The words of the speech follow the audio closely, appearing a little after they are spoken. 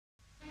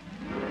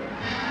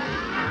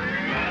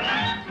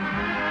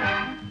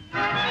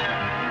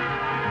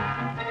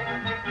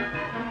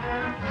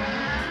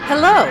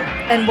Hello,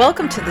 and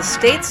welcome to the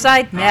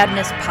Stateside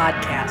Madness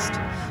Podcast,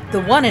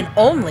 the one and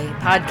only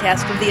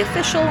podcast of the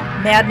official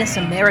Madness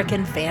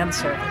American fan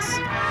service.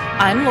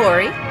 I'm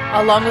Lori,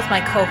 along with my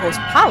co-host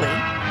Polly,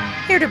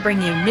 here to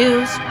bring you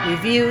news,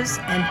 reviews,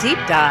 and deep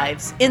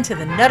dives into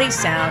the nutty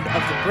sound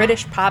of the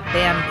British pop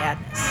band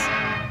Madness.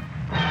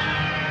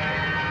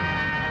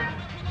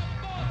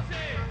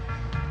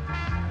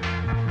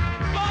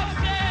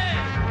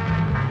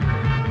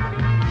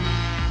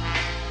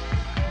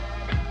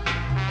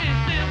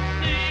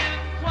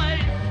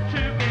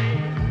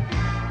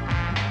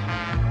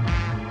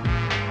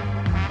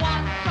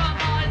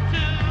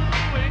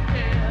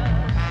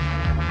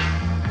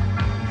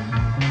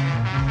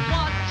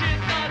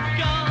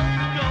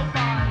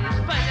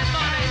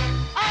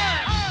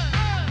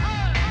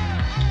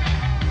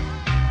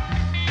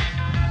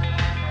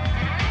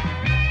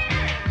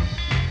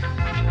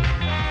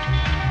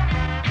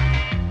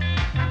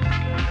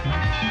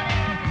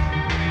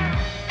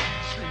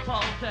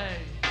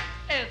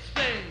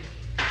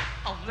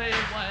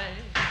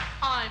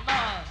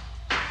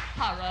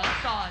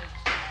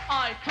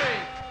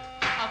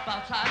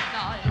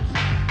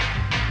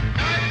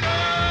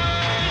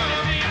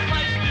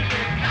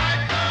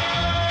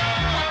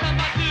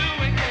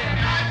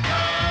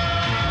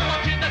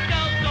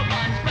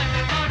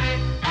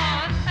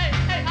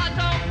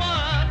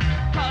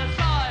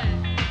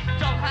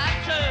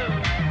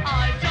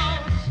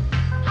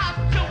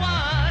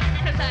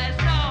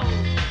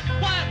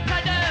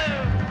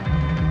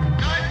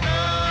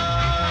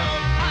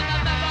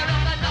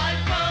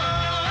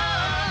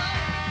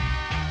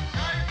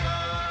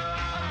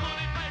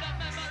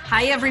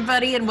 Hi,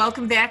 everybody, and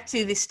welcome back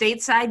to the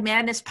Stateside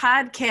Madness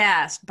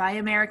Podcast by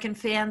American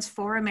fans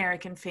for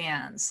American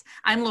fans.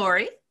 I'm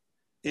Lori.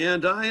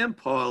 And I am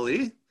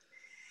Paulie.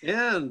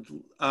 And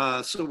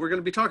so we're going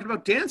to be talking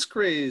about Dance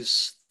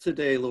Craze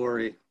today,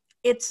 Lori.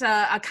 It's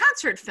a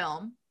concert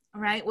film,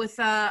 right, with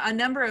a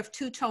number of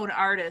two-tone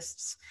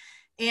artists.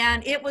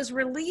 And it was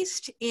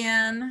released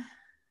in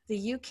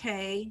the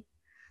UK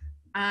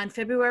on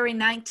February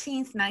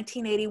 19th,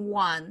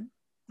 1981.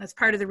 That's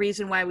part of the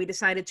reason why we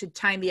decided to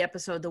time the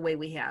episode the way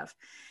we have.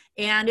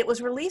 And it was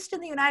released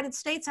in the United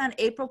States on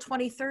April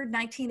 23rd,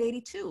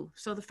 1982,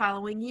 so the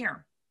following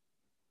year.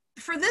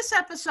 For this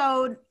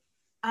episode,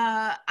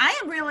 I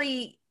am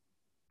really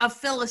a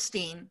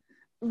Philistine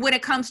when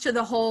it comes to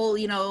the whole,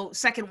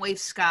 second wave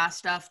ska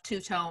stuff,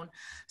 two-tone.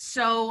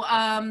 So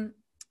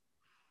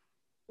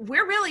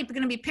we're really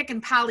going to be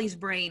picking Polly's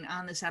brain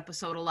on this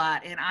episode a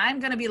lot, and I'm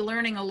going to be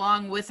learning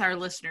along with our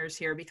listeners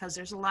here because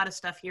there's a lot of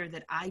stuff here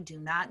that I do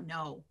not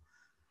know.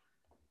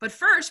 But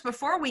first,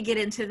 before we get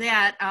into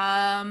that,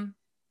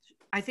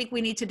 I think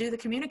we need to do the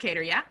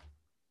communicator, yeah?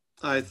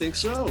 I think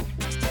so.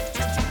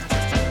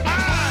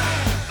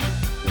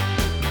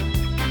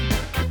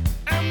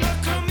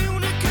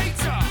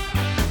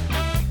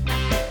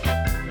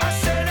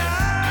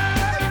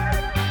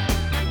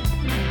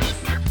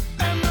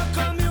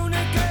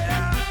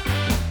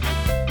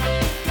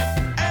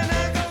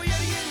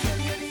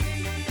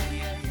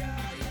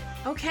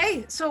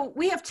 Okay, so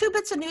we have two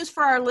bits of news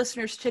for our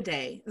listeners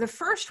today. The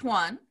first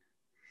one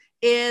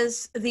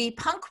is the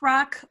Punk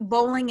Rock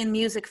Bowling and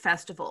Music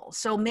Festival.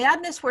 So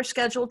Madness were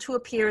scheduled to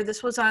appear.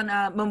 This was on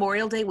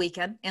Memorial Day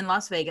weekend in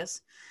Las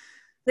Vegas.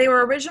 They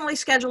were originally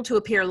scheduled to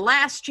appear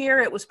last year.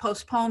 It was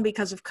postponed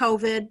because of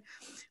COVID.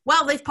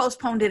 Well, they've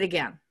postponed it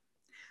again.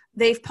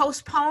 They've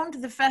postponed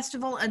the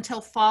festival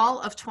until fall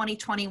of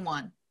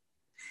 2021.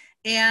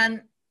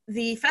 And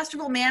the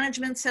festival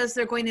management says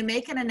they're going to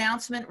make an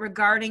announcement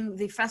regarding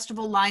the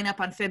festival lineup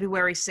on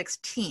February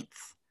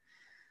 16th.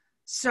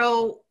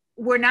 So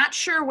we're not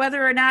sure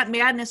whether or not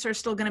Madness are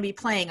still going to be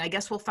playing. I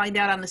guess we'll find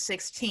out on the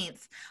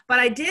 16th. But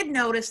I did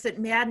notice that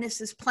Madness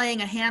is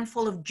playing a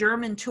handful of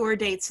German tour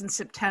dates in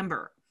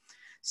September.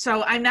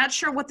 So I'm not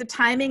sure what the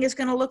timing is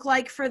going to look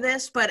like for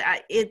this, but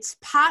it's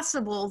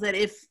possible that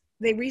if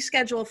they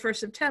reschedule for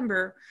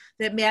September,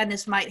 that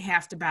Madness might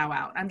have to bow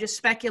out. I'm just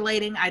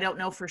speculating. I don't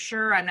know for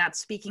sure. I'm not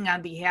speaking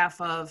on behalf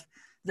of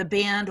the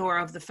band or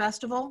of the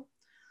festival.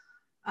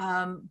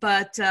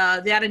 But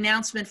that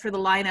announcement for the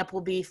lineup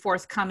will be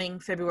forthcoming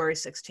February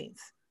 16th.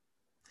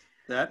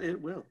 That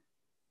it will.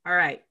 All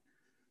right.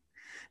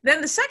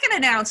 Then the second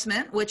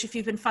announcement, which if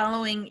you've been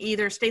following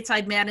either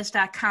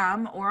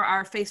statesidemadness.com or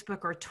our Facebook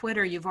or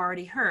Twitter, you've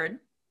already heard.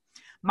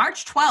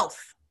 March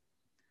 12th,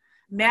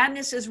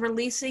 Madness is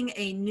releasing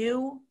a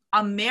new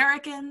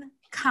American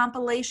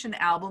compilation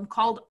album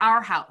called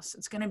Our House.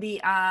 It's going to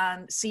be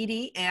on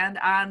CD and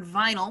on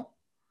vinyl.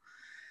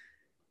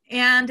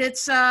 And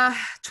it's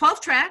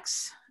 12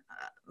 tracks.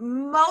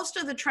 Most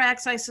of the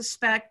tracks, I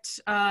suspect,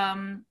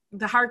 the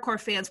hardcore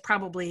fans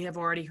probably have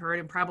already heard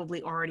and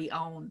probably already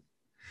own.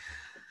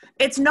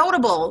 It's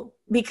notable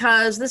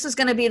because this is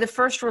going to be the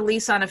first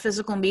release on a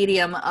physical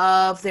medium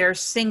of their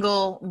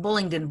single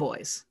Bullingdon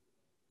Boys.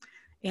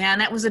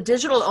 And that was a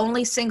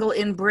digital-only single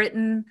in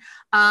Britain.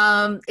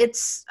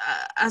 It's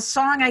a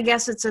song, I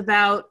guess it's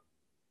about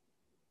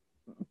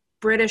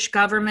British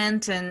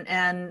government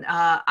and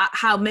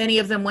how many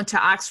of them went to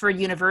Oxford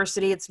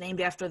University. It's named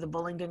after the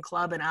Bullingdon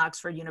Club and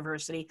Oxford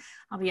University.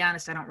 I'll be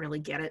honest, I don't really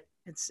get it.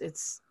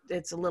 It's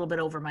a little bit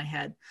over my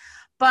head.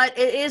 But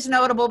it is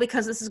notable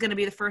because this is going to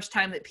be the first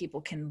time that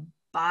people can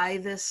buy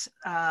this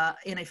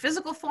in a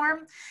physical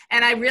form.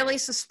 And I really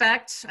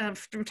suspect,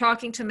 from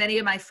talking to many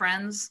of my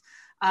friends,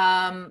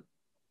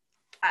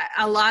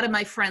 a lot of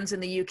my friends in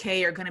the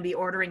UK are going to be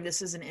ordering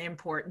this as an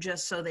import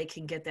just so they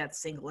can get that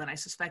single. And I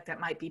suspect that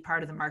might be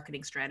part of the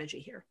marketing strategy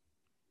here.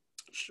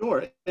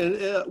 Sure. And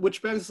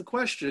which begs the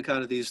question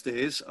kind of these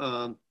days.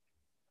 I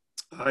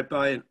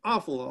buy an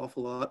awful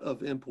lot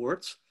of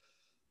imports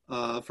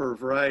for a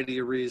variety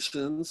of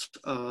reasons.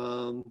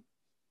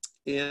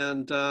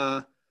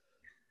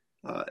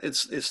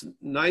 It's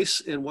nice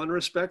in one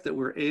respect that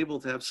we're able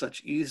to have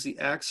such easy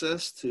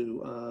access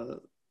to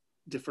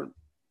different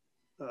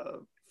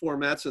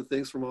formats and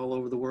things from all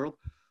over the world,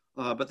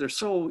 but they're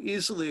so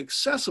easily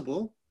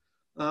accessible.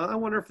 I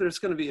wonder if there's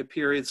going to be a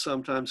period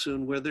sometime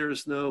soon where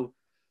there's no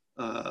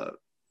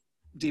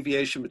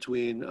deviation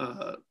between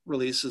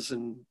releases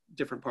in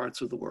different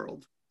parts of the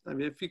world. I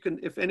mean,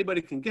 if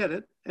anybody can get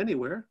it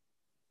anywhere,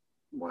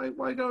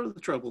 why go to the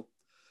trouble?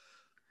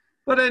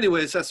 But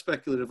anyways, that's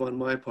speculative on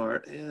my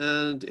part,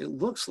 and it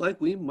looks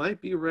like we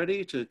might be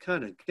ready to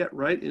kind of get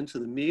right into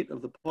the meat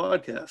of the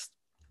podcast.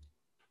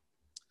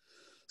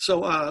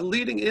 So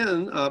leading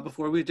in,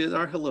 before we did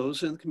our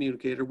hellos in the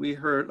communicator, we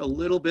heard a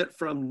little bit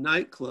from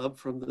Nightclub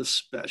from the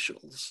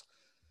Specials.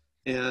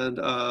 And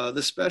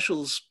the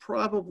Specials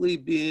probably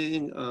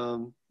being,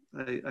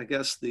 I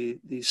guess, the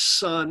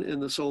sun in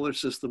the solar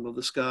system of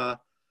the ska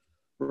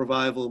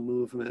revival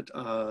movement.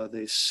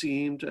 They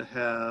seem to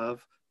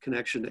have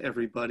connection to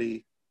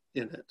everybody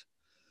in it.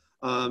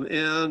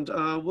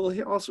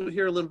 We'll also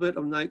hear a little bit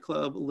of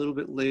Nightclub a little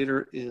bit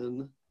later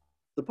in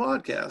the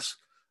podcast.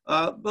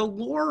 But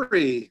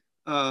Lori,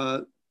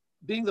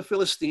 being the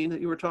Philistine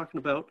that you were talking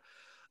about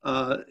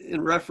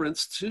in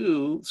reference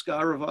to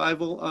ska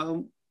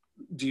revival,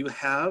 do you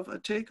have a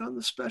take on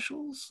the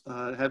Specials?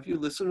 Have you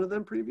listened to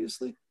them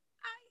previously?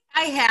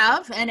 I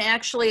have, and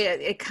actually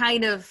it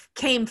kind of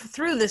came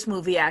through this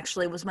movie.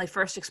 Actually, was my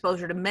first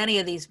exposure to many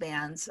of these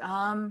bands.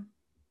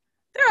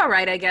 They're all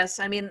right, I guess.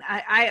 I mean,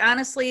 I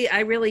honestly, I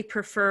really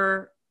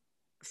prefer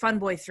Fun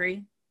Boy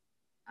 3.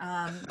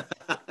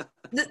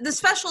 The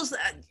Specials,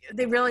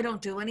 they really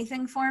don't do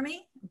anything for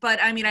me, but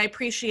I mean, I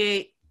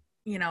appreciate,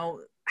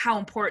 how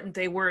important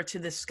they were to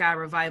the ska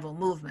revival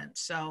movement.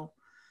 So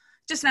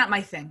just not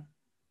my thing.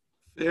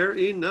 Fair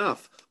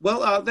enough.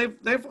 Well,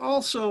 they've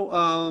also,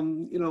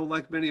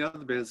 like many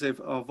other bands, they've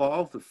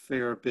evolved a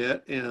fair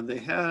bit, and they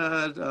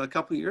had a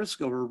couple of years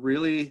ago a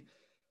really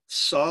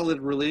solid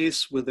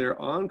release with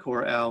their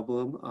encore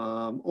album.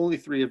 Only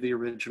 3 of the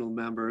original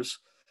members,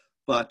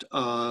 but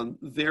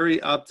very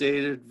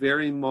updated,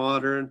 very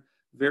modern,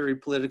 very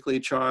politically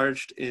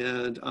charged,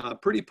 and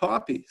pretty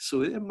poppy.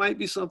 So it might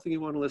be something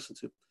you want to listen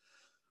to.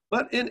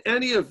 But in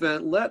any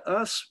event, let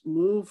us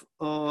move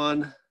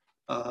on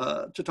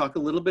to talk a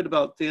little bit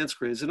about Dance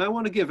Craze. And I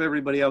want to give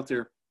everybody out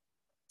there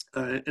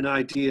an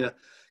idea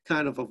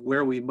kind of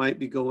where we might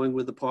be going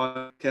with the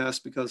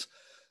podcast, because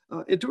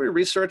in doing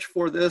research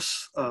for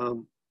this,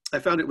 I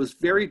found it was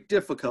very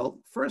difficult,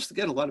 first, to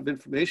get a lot of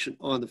information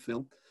on the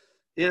film,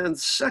 and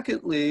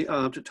secondly,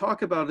 to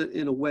talk about it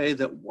in a way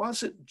that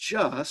wasn't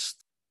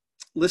just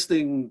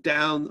listing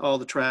down all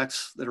the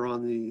tracks that are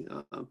on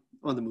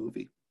the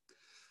movie.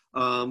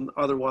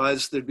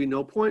 Otherwise, there'd be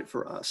no point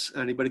for us.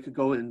 Anybody could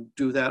go and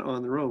do that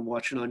on their own,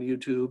 watch it on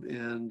YouTube,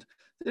 and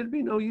there'd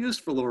be no use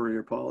for Lori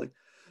or Polly.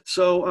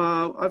 So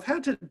I've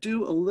had to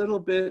do a little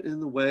bit in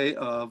the way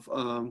of,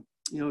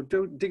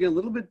 digging a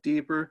little bit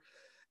deeper.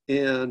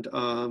 And,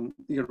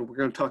 we're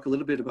going to talk a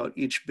little bit about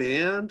each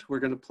band. We're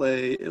going to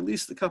play at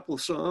least a couple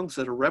of songs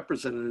that are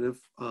representative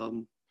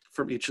from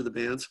each of the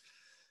bands.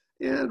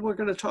 And we're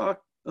going to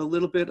talk a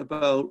little bit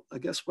about, I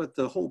guess, what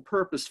the whole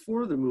purpose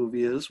for the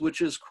movie is,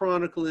 which is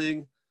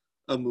chronicling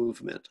a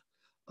movement.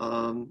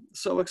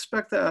 So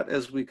expect that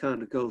as we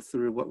kind of go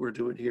through what we're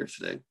doing here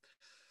today.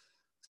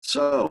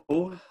 So,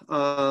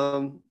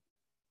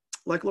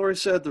 like Lori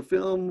said, the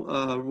film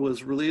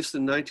was released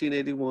in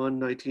 1981,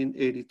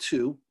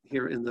 1982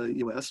 here in the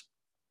US.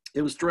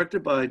 It was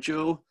directed by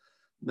Joe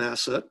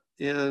Massett,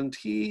 and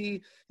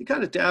he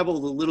kind of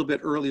dabbled a little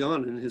bit early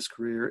on in his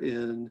career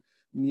in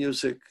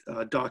music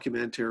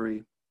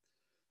documentary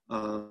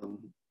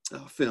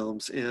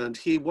films, and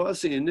he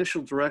was the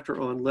initial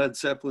director on Led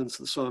Zeppelin's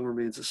The Song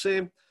Remains the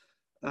Same.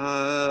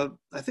 I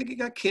think he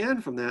got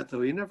canned from that,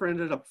 though. He never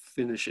ended up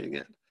finishing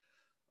it.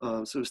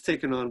 So it was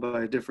taken on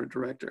by a different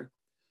director.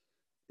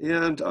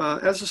 And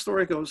as the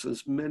story goes,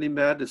 as many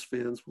Madness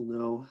fans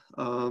will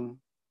know,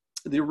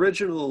 the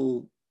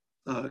original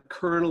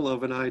kernel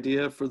of an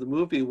idea for the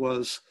movie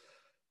was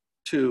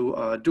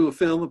to do a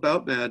film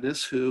about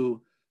Madness,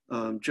 who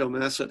Joe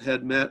Massett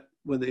had met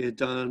when they had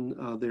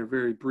done their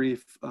very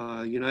brief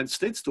United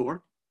States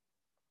tour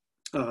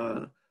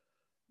a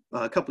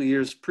couple of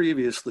years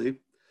previously.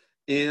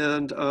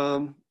 And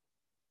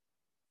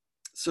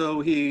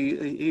So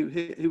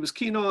he was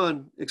keen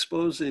on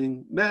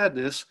exposing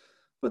Madness,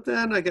 but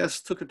then I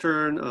guess took a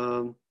turn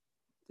and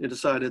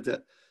decided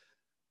that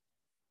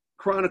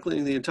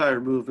chronicling the entire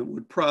movement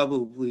would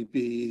probably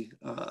be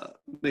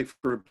make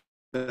for a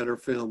better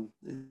film.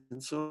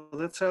 And so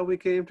that's how we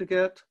came to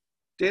get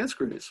Dance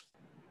Craze.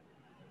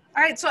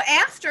 All right, so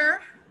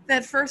after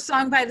that first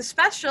song by the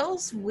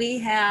Specials, we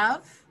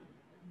have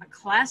a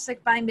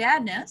classic by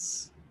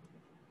Madness,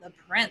 The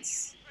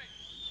Prince.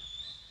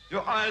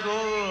 Your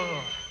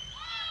idol,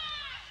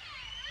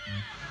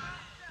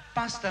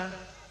 Buster,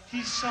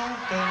 he sold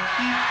the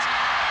heat.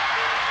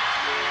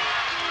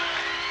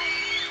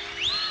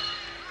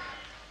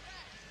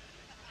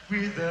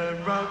 With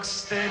a rock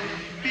steady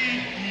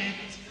beat.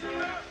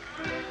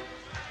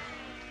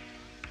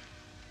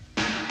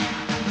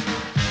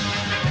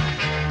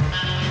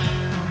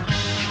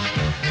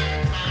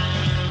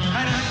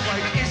 And I'm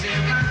quite easy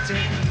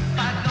ranting,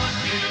 bad night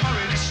in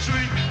Orange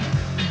Street.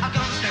 I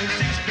can't stand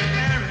things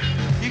preparing,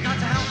 you got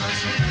to help us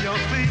with your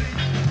feet.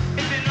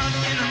 If you're not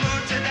in the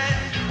mood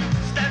today,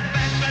 step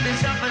back and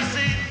yourself a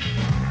seat.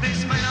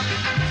 This may not be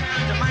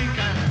Uptown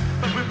Jamaica,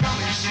 but we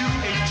promise you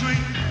a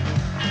treat.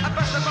 I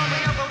bust the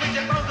bummy up with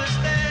your boulder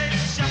stage,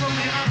 shovel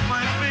me off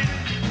my feet.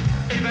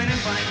 Even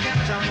if I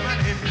kept on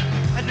running,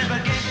 I'd never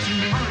get to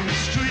Orange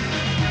Street.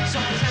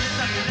 So I said it's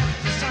nothing left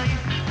to say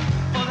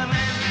for the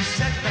man who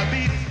set the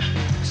beat.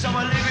 So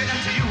I'll leave it up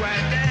to you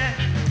right there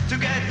to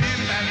get him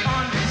back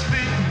on his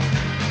feet.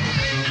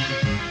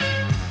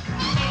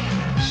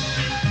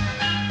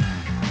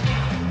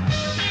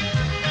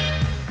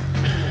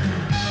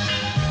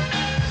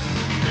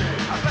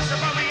 I bust the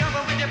bummy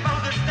over with your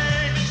boulder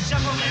stage,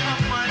 shovel me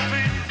off my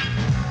feet.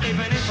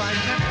 Even if I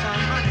kept on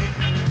running,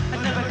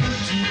 I'd never get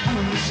to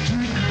Orange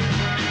Street.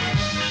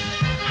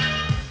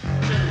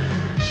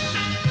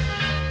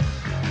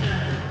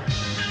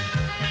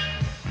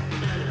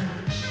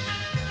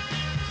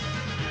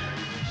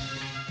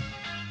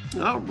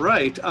 All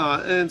right.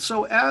 And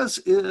so, as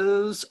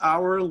is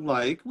our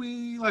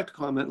we like to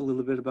comment a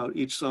little bit about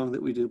each song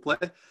that we do play.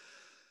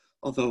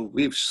 Although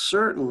we've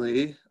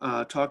certainly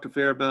talked a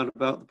fair amount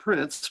about the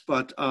Prince,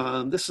 but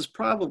this is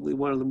probably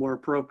one of the more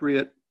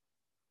appropriate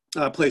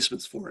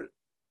placements for it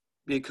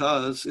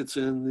because it's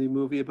in the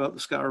movie about the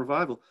ska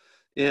revival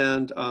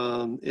and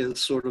is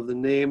sort of the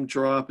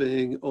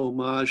name-dropping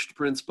homage to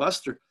Prince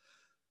Buster.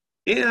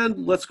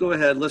 And let's go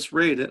ahead, let's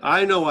rate it.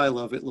 I know I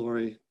love it,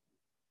 Lori.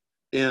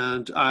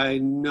 And I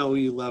know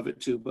you love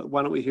it too, but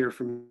why don't we hear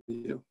from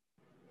you?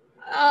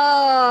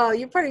 Oh,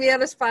 you're putting me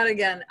on the spot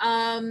again.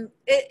 I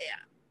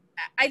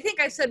think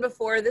I said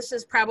before, this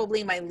is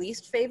probably my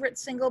least favorite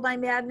single by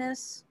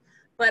Madness.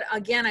 But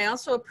again, I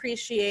also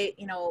appreciate,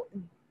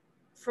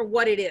 for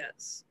what it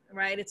is,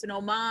 right? It's an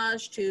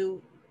homage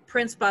to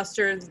Prince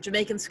Buster, the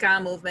Jamaican ska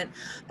movement.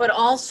 But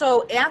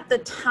also at the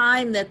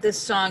time that this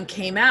song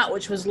came out,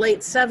 which was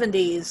late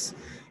 70s,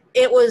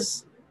 it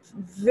was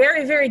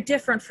very, very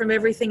different from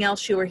everything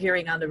else you were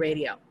hearing on the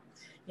radio.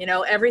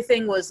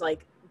 Everything was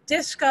like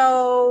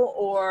disco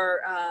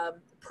or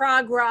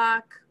prog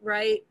rock,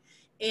 right?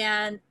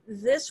 And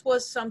this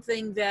was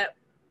something that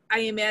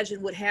I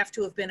imagine would have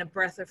to have been a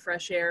breath of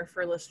fresh air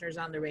for listeners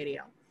on the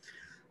radio.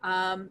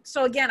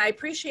 So again, I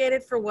appreciate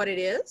it for what it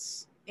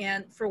is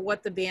and for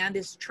what the band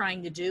is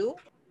trying to do.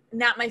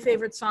 Not my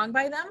favorite song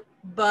by them,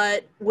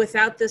 but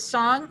without this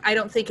song, I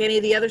don't think any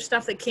of the other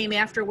stuff that came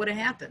after would have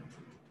happened.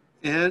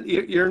 And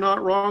you're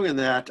not wrong in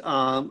that.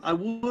 I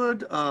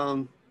would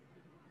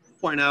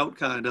point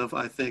out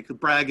I think,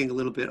 bragging a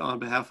little bit on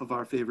behalf of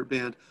our favorite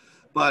band,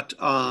 but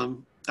I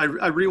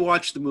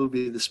rewatched the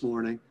movie this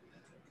morning,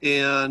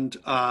 and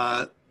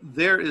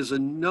there is a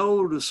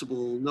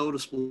noticeable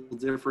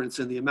difference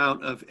in the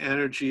amount of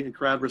energy and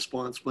crowd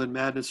response when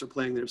Madness are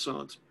playing their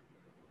songs.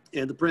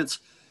 And the Prince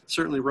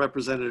certainly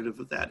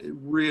representative of that. It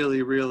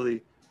really,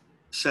 really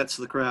sets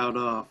the crowd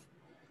off.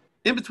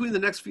 In between the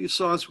next few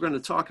songs, we're going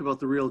to talk about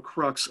the real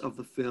crux of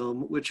the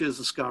film, which is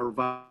the ska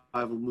revival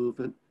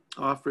movement,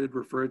 often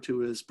referred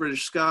to as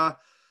British ska,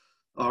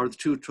 or the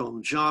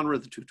two-tone genre,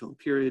 the two-tone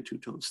period,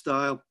 two-tone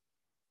style.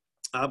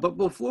 But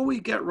before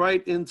we get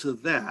right into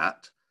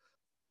that,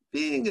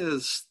 being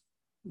as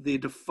the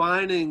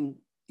defining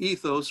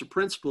ethos or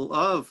principle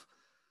of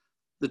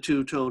the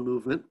two-tone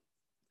movement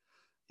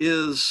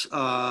is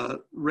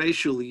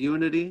racial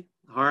unity,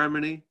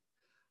 harmony,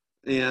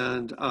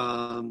 and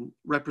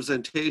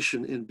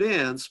representation in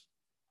bands,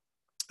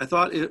 I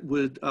thought it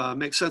would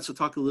make sense to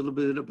talk a little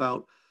bit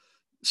about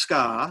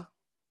ska,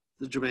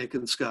 the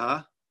Jamaican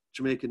ska,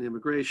 Jamaican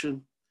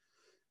immigration,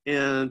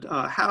 and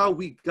how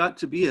we got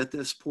to be at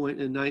this point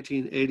in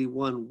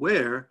 1981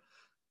 where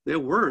there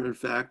were, in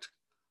fact,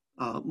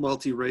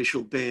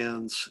 multiracial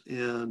bands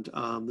and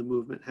the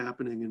movement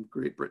happening in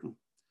Great Britain.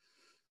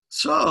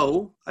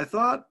 So I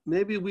thought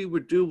maybe we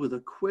would do with a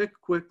quick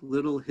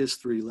little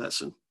history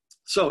lesson.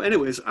 So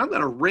anyways, I'm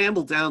going to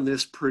ramble down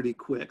this pretty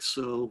quick,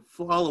 so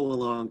follow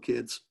along,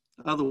 kids.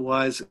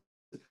 Otherwise,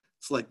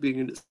 it's like being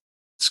in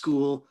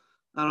school.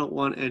 I don't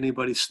want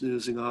anybody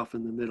snoozing off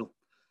in the middle.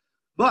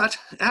 But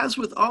as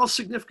with all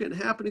significant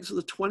happenings of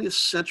the 20th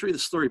century, the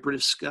story of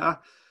British ska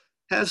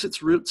has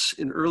its roots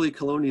in early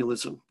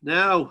colonialism.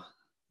 Now,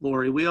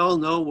 Lori, we all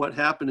know what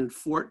happened in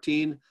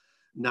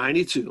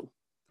 1492.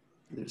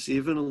 There's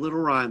even a little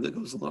rhyme that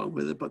goes along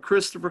with it. But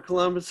Christopher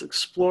Columbus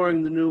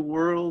exploring the New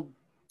World,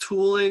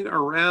 tooling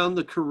around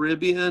the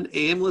Caribbean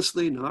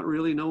aimlessly, not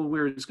really knowing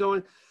where he's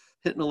going,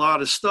 hitting a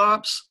lot of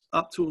stops,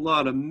 up to a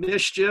lot of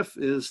mischief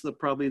is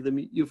probably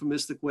the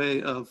euphemistic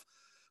way of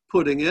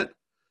putting it.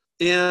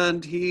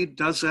 And he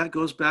does that,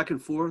 goes back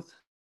and forth.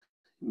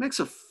 He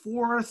makes a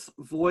fourth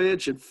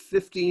voyage in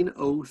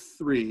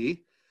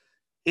 1503,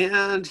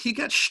 and he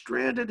gets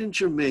stranded in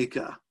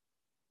Jamaica.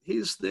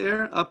 He's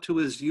there up to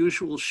his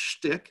usual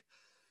shtick,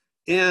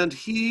 and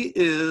he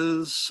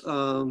is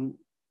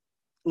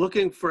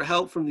looking for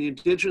help from the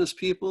indigenous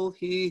people.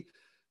 He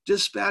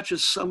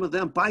dispatches some of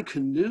them by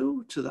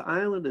canoe to the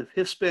island of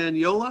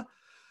Hispaniola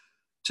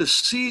to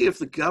see if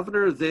the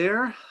governor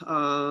there,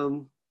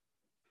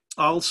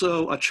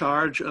 also a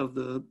charge of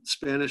the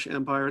Spanish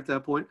Empire at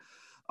that point,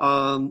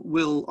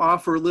 will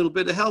offer a little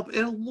bit of help.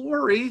 And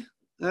Lori,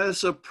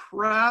 as a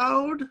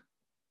proud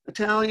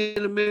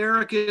Italian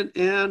American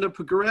and a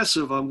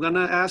progressive, I'm going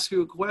to ask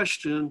you a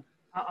question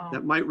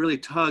that might really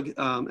tug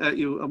at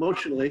you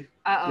emotionally.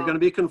 You're going to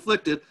be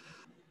conflicted.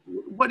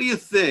 What do you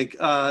think?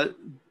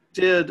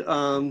 Did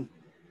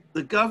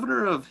the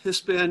governor of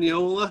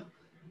Hispaniola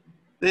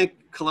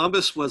think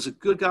Columbus was a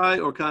good guy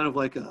or kind of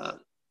like a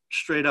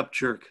straight up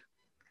jerk?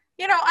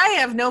 You know, I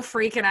have no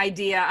freaking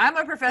idea. I'm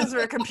a professor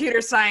of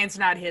computer science,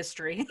 not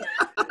history.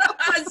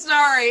 I'm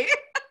sorry.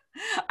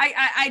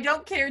 I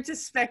don't care to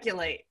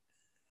speculate.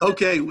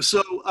 Okay,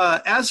 so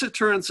as it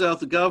turns out,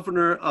 the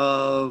governor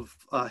of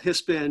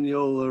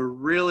Hispaniola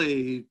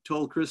really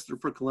told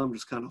Christopher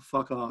Columbus kind of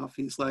fuck off.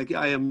 He's like,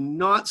 I am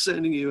not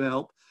sending you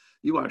help.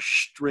 You are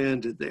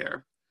stranded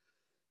there.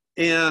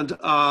 And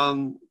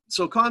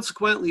so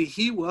consequently,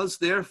 he was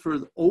there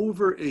for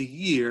over a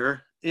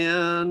year,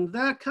 and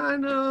that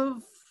kind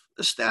of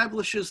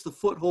establishes the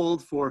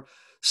foothold for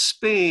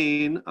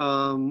Spain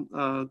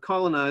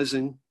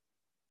colonizing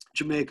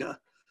Jamaica.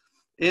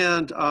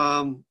 And,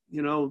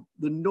 you know,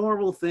 the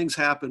normal things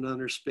happen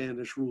under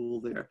Spanish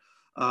rule there.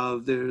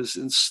 There's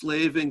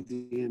enslaving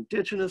the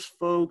indigenous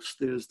folks,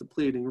 there's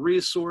depleting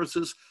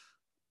resources,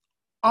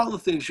 all the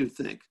things you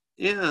think.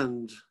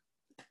 And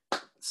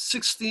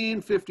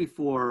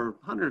 1654,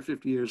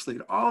 150 years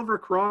later, Oliver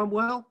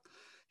Cromwell,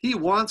 he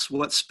wants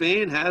what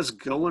Spain has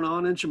going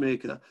on in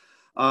Jamaica.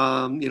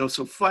 You know,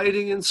 so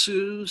fighting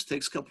ensues,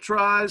 takes a couple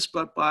tries,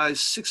 but by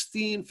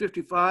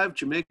 1655,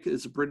 Jamaica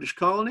is a British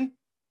colony.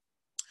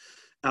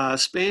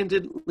 Spain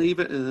didn't leave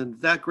it in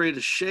that great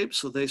a shape,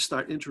 so they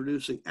start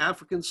introducing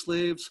African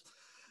slaves,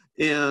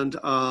 and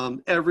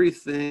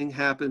everything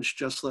happens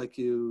just like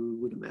you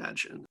would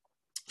imagine.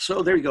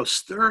 So there you go,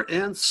 stir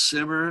and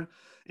simmer,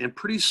 and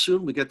pretty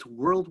soon we get to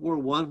World War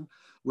I,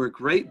 where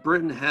Great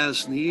Britain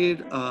has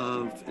need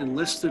of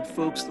enlisted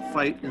folks to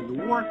fight in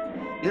the war,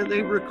 and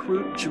they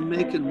recruit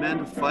Jamaican men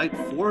to fight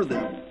for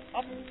them.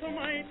 Up to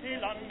mighty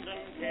London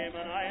came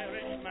an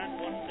Irishman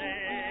one day.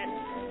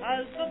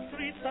 As the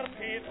streets are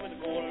paved with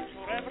gold,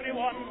 sure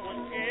everyone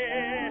was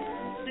gay,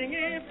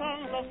 singing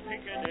songs of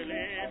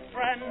Piccadilly,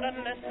 Strand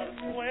and Leicester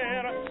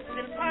Square,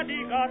 till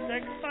Paddy got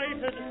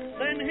excited,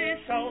 then he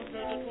shouted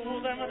to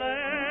them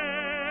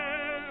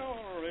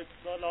there,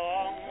 it's a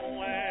long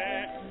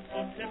way to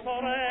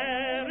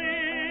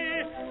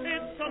Tipperary,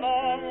 it's a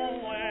long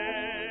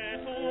way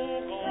to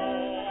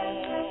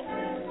go,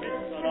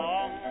 it's a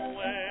long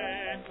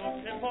way to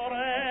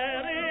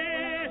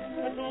Tipperary,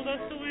 to the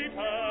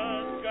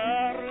sweetest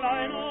girl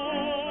I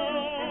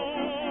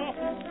know.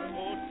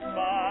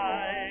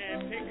 Goodbye,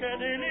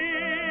 Piccadilly,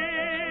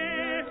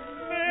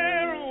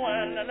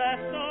 farewell,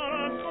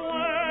 Leicester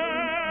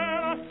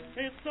Square.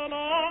 It's a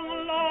long,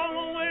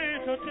 long way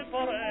to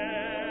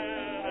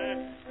Tipperary,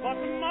 but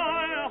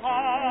my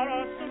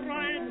heart's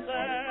right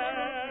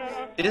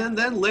there. And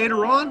then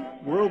later on,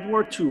 World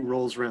War II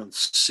rolls around,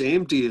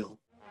 same deal.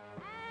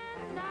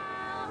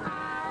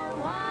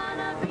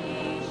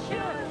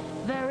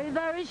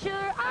 Sure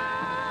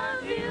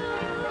of you.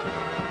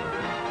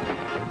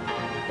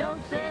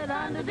 Don't sit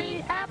under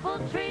the apple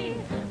tree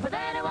with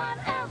anyone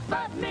else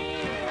but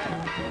me.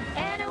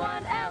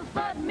 Anyone else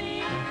but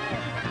me.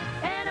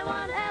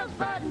 Anyone else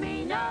but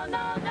me. No,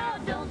 no, no.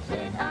 Don't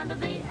sit under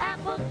the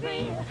apple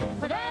tree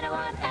with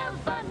anyone else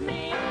but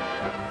me.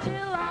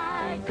 Till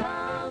I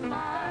come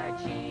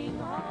marching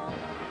home.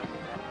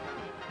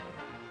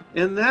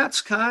 And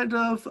that's kind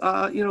of,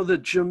 you know,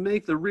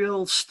 the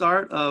real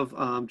start of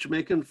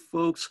Jamaican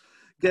folks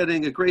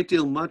getting a great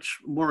deal, much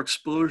more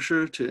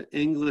exposure to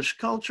English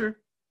culture,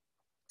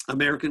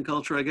 American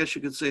culture, I guess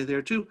you could say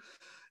there too.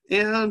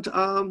 And,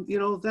 you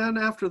know, then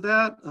after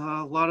that,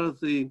 a lot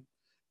of the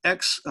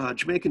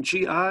ex-Jamaican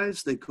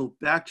GIs, they go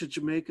back to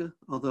Jamaica,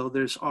 although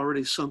there's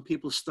already some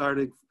people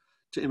starting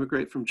to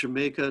immigrate from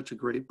Jamaica to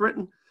Great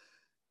Britain.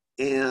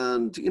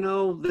 And, you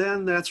know,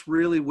 then that's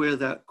really where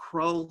that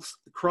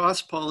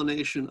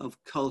cross-pollination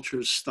of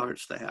cultures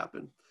starts to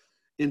happen.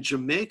 In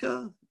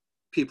Jamaica,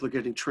 People are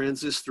getting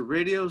transistor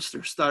radios.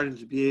 They're starting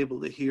to be able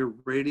to hear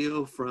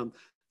radio from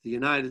the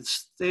United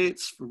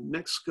States, from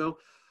Mexico,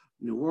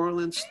 New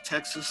Orleans,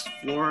 Texas,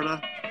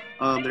 Florida.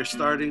 They're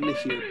starting to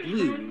hear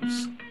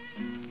blues.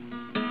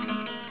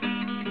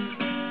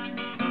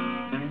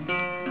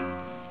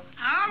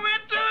 I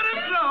went to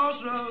the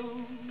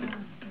crossroads,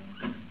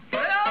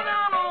 fell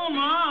down on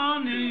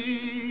my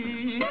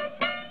knees.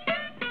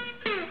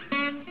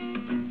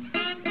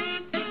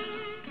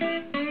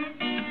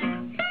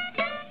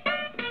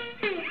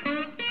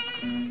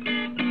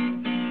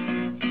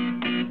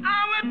 I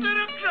went to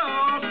the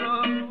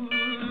crossroads,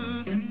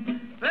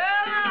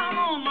 fell down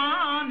on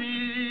my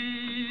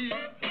knees.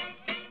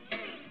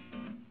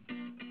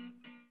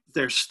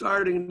 They're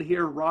starting to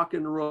hear rock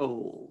and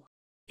roll.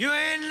 You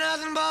ain't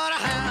nothing but a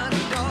hound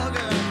dog,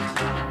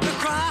 you're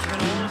crying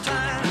all the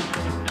time.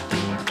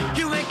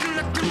 You ain't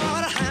nothing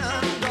but a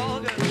hound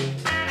dog,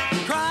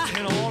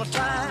 crying all the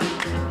time.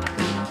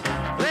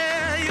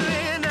 Well, you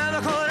ain't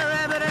never caught a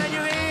rabbit and you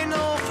ain't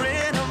no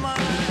friend of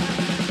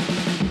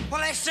mine.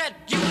 Well, they said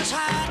you was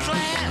high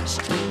class.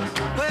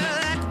 Well,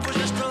 that was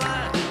just a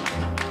lie.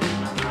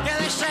 Yeah,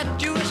 they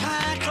said you was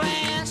high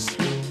class.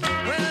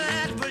 Well,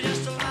 that was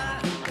just a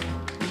lie.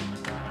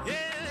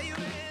 Yeah, you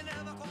ain't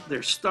never caught.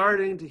 They're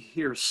starting to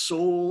hear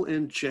soul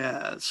and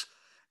jazz.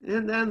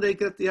 And then they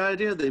get the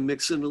idea. They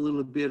mix in a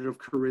little bit of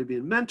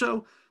Caribbean mento,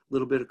 a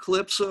little bit of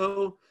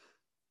calypso.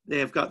 They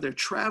have got their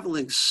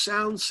traveling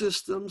sound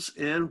systems,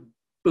 and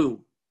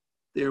boom,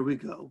 there we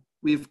go.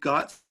 We've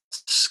got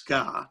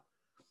ska.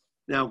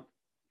 Now,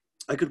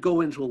 I could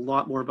go into a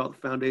lot more about the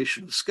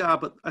foundation of ska,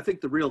 but I think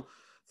the real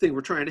thing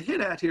we're trying to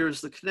hit at here is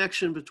the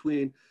connection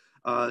between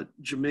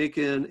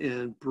Jamaican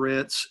and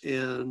Brits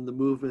and the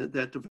movement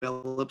that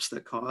develops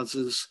that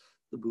causes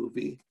the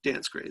movie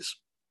Dance Craze.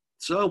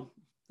 So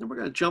then we're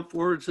going to jump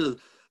forward to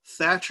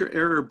Thatcher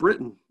era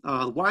Britain.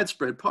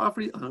 Widespread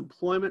poverty,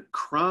 unemployment,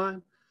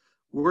 crime.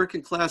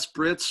 Working class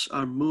Brits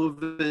are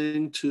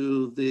moving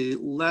to the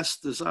less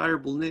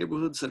desirable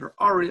neighborhoods that are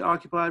already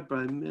occupied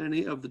by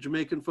many of the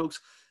Jamaican folks.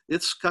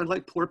 It's kind of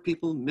like poor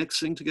people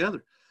mixing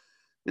together.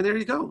 And there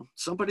you go.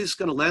 Somebody's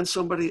going to lend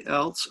somebody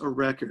else a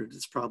record.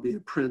 It's probably a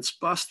Prince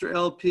Buster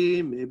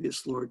LP. Maybe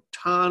it's Lord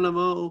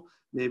Tanamo.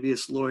 Maybe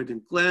it's Lloyd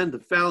and Glenn, the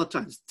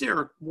Valentines,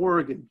 Derek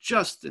Morgan,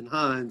 Justin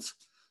Hines.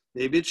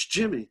 Maybe it's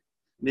Jimmy.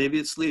 Maybe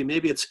it's Lee.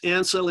 Maybe it's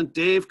Ansel and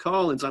Dave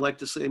Collins. I like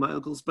to say my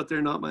uncles, but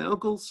they're not my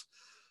uncles.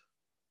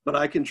 But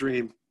I can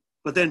dream.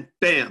 But then,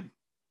 bam,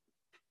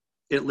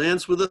 it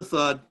lands with a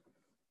thud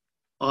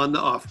on the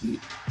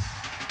offbeat.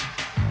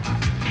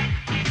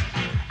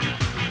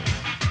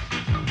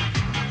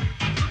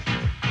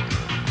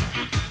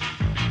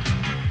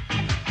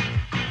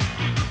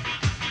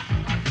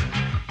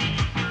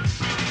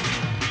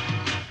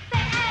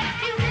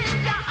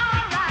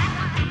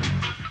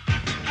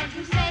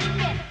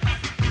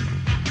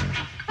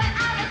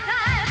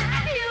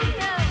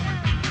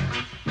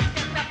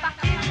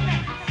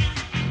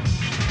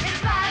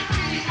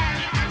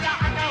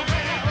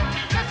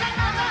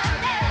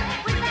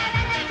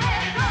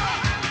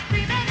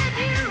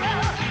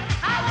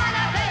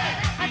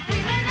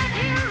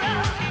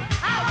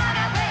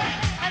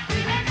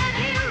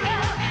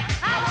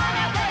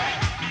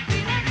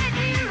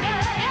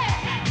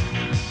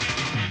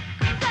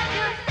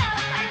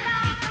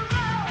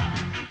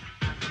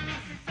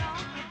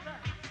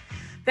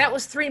 That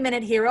was 3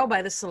 Minute Hero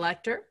by The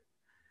Selecter.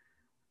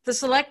 The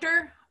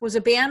Selecter was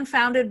a band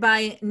founded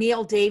by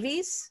Neil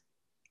Davies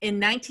in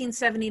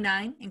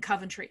 1979 in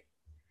Coventry. It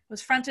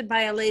was fronted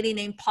by a lady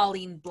named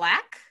Pauline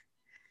Black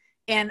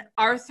and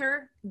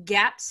Arthur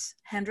Gaps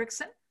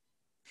Hendrickson.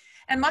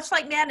 And much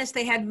like Madness,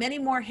 they had many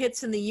more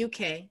hits in the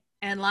UK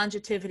and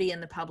longevity in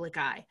the public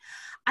eye.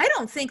 I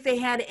don't think they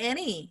had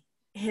any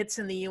hits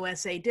in the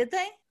USA, did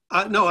they?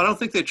 No, I don't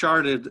think they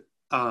charted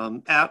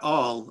at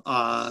all,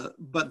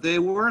 but they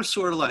were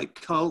sort of like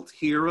cult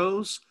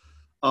heroes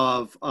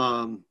of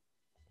a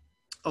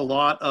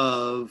lot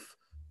of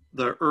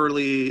the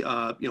early,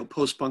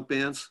 post-punk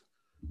bands.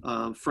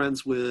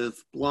 Friends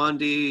with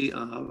Blondie,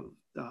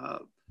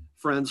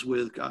 friends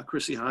with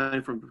Chrissie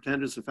Hynde from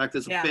Pretenders. In fact,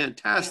 there's a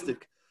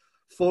fantastic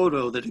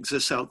photo that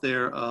exists out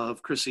there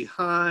of Chrissie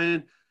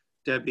Hynde,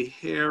 Debbie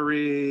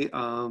Harry,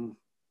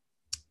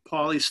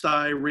 Polly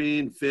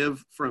Styrene,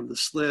 Viv from the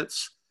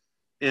Slits,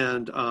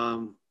 and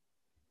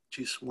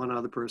one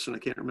other person I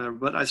can't remember,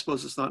 but I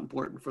suppose it's not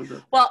important for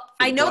the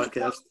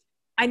broadcast.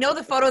 I know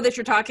the photo that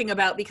you're talking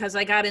about because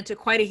I got into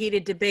quite a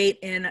heated debate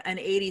in an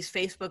 80s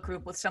Facebook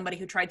group with somebody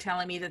who tried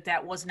telling me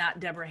that was not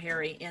Deborah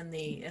Harry in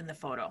the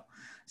photo.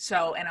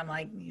 So, and I'm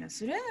like,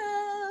 yes, it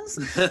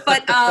is.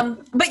 But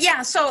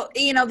yeah, so,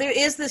 there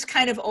is this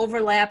kind of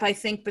overlap, I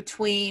think,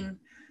 between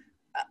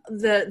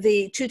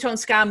the two-tone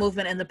ska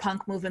movement and the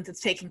punk movement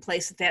that's taking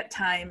place at that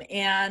time.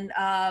 And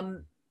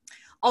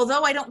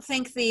although I don't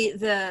think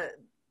the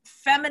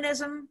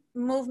feminism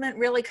movement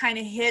really kind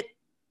of hit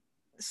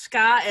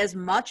ska as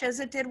much as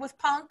it did with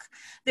punk,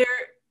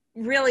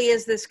 really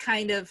is this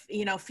kind of,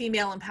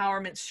 female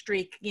empowerment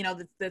streak,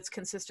 that's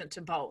consistent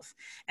to both.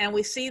 And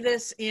we see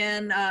this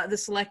in the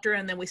Selecter,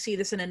 and then we see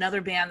this in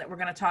another band that we're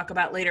going to talk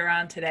about later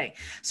on today.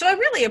 So I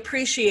really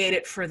appreciate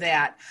it for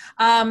that.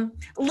 A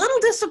little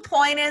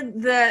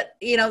disappointed that,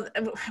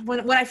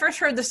 when I first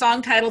heard the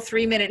song title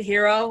 3 Minute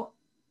Hero,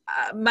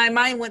 my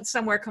mind went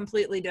somewhere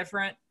completely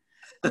different.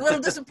 A little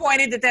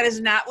disappointed that is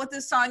not what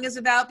this song is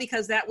about,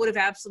 because that would have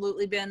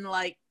absolutely been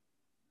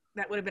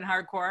that would have been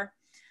hardcore.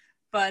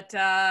 But,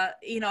 I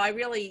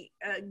really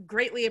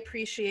greatly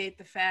appreciate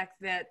the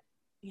fact that,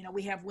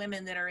 we have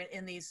women that are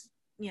in these,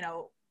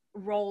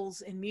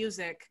 roles in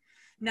music,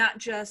 not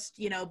just,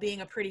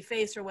 being a pretty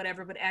face or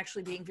whatever, but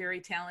actually being very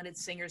talented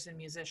singers and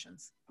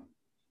musicians.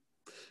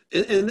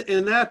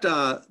 And that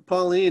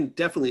Pauline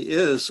definitely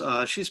is.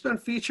 She's been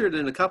featured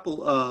in a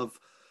couple of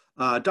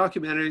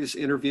documentaries,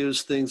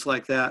 interviews, things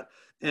like that.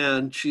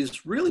 And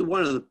she's really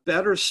one of the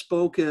better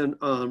spoken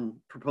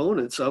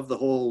proponents of the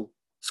whole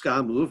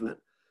ska movement.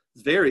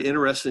 Very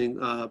interesting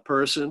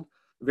person,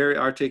 very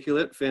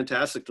articulate,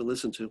 fantastic to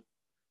listen to.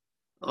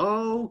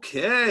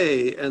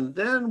 Okay, and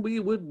then we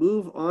would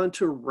move on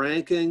to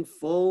ranking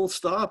Full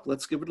Stop.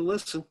 Let's give it a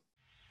listen.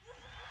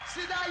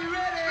 Sid, are you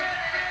ready?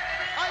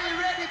 Are you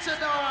ready to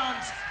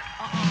dance?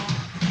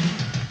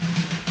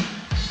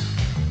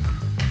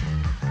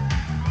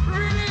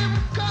 Rhythm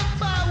come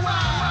by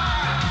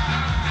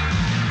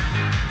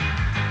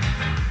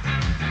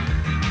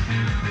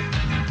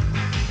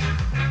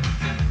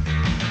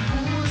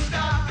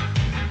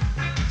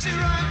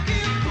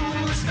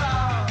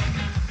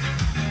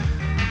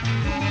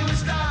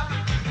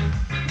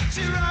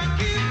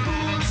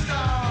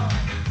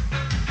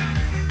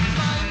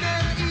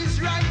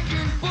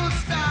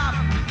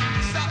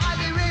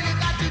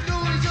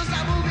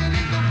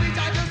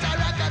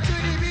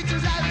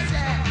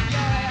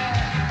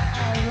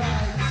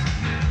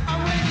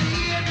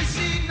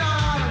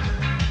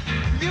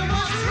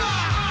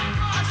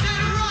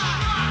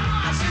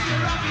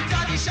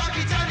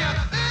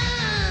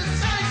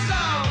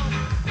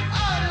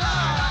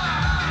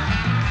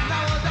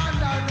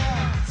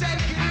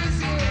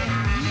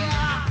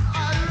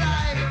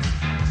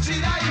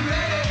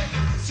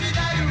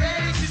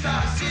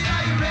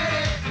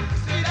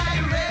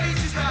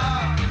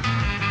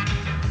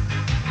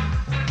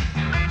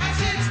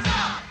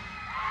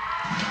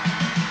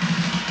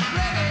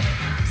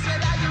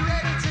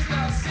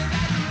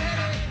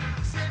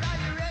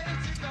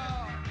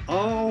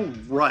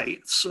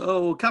Right,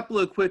 so a couple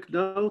of quick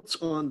notes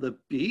on the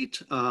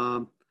Beat.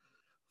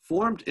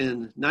 Formed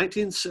in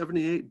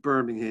 1978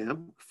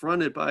 Birmingham,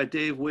 fronted by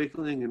Dave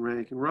Wakeling and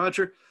Rankin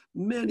Roger.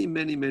 Many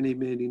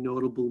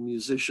notable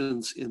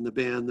musicians in the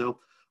band, though,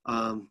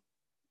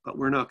 but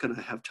we're not going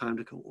to have time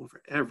to go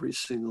over every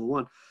single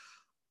one.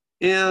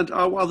 And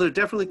while they're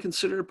definitely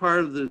considered part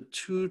of the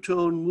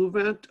two-tone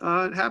movement,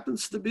 it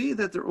happens to be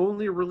that their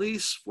only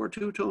release for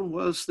two-tone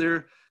was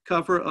their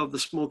cover of the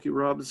Smokey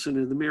Robinson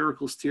and the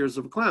Miracles' Tears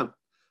of a Clown,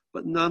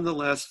 but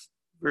nonetheless,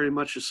 very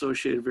much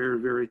associated,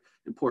 very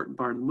important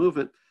part of the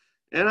movement.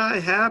 And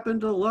I happen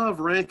to love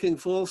ranking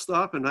Full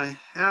Stop, and I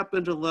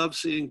happen to love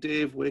seeing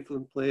Dave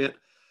Wakeling play it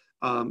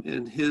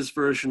in his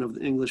version of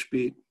the English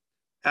Beat.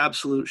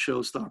 Absolute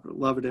showstopper.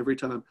 Love it every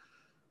time.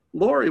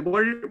 Lori,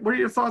 what are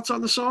your thoughts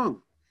on the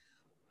song?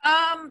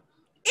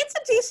 It's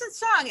a decent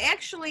song,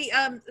 actually.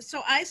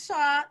 So I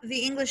saw the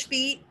English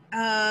Beat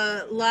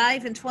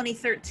live in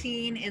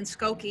 2013 in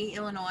Skokie,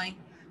 Illinois.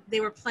 They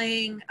were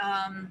playing,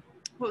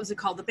 what was it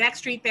called? The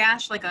Backstreet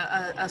Bash, like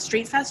a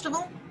street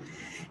festival.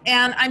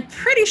 And I'm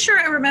pretty sure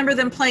I remember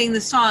them playing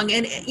the song.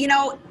 And,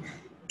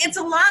 it's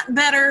a lot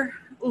better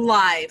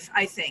live,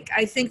 I think.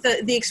 I think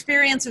the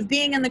experience of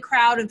being in the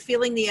crowd and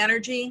feeling the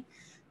energy,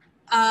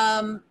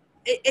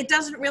 it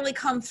doesn't really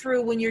come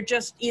through when you're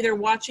just either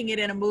watching it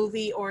in a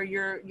movie or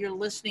you're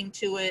listening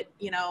to it,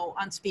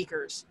 on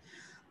speakers.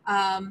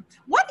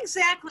 What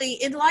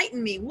exactly,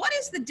 enlighten me, what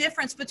is the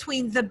difference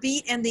between the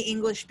Beat and the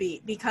English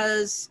Beat?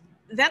 Because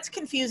that's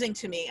confusing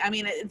to me. I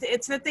mean,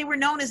 it's that they were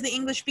known as the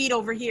English Beat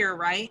over here,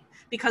 right?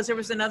 Because there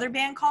was another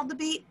band called the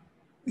Beat?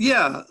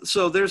 Yeah,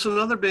 so there's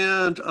another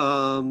band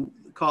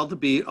called the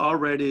Beat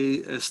already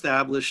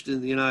established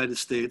in the United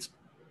States.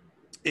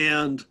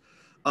 And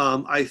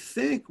I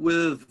think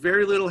with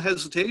very little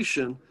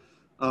hesitation,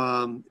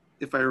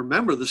 if I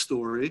remember the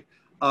story,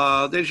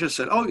 they just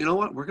said, oh, you know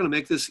what? We're going to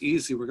make this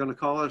easy. We're going to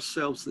call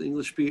ourselves the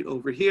English Beat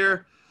over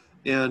here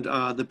and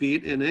the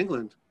Beat in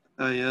England.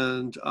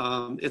 And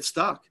it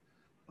stuck.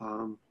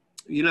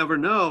 You never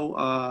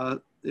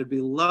know. It'd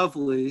be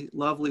lovely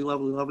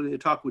to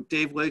talk with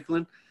Dave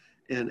Wakeling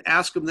and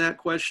ask him that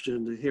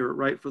question, to hear it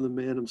right from the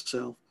man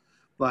himself.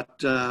 But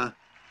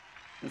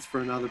that's for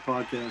another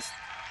podcast.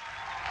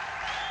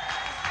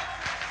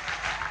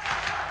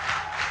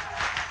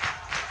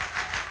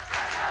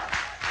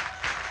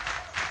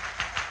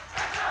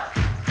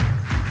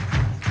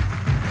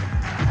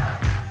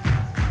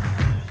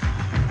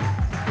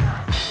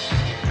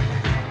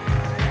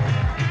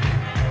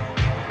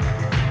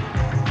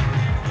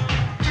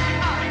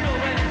 I'm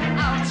going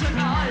out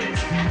tonight.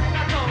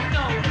 I don't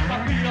know if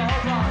I'll be alright.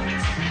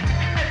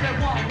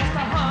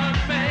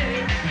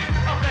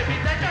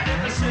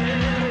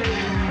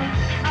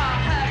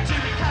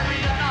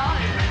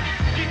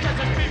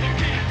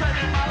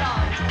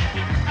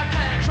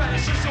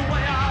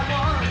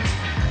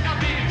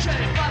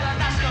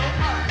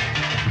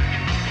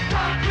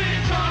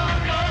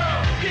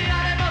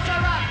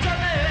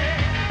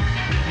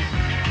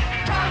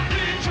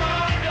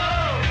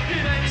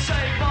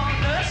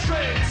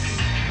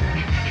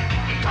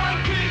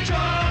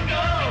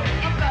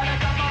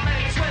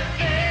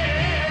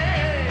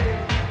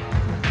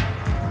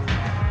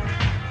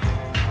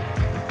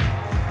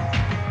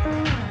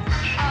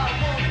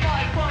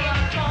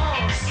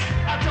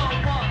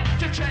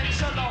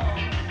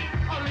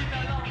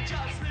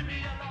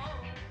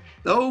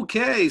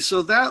 Okay,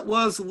 so that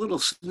was a little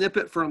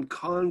snippet from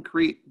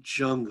Concrete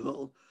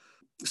Jungle.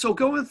 So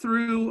going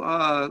through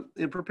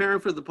and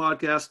preparing for the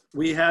podcast,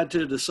 we had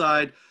to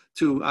decide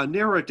to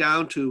narrow it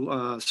down to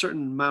a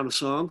certain amount of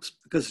songs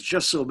because it's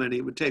just so many.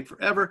 It would take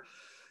forever.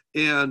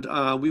 And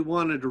we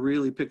wanted to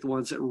really pick the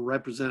ones that were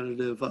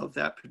representative of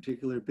that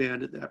particular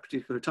band at that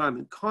particular time.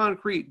 And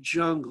Concrete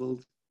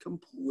Jungle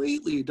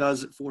completely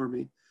does it for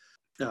me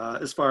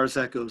as far as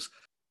that goes.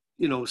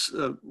 You know,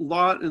 a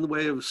lot in the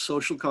way of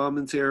social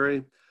commentary,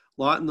 a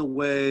lot in the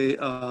way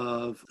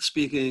of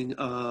speaking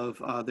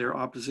of their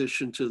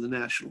opposition to the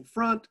National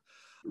Front.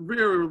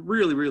 Really,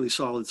 really, really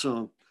solid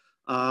song.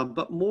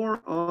 But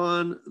more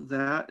on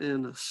that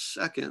in a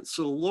second.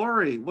 So,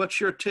 Lori,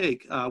 what's your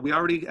take? We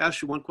already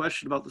asked you one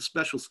question about the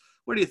Specials.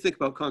 What do you think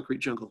about Concrete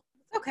Jungle?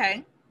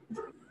 Okay.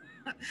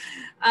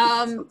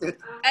 Okay.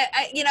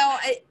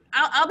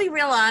 I'll be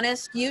real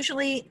honest.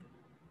 Usually,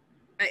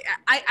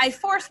 I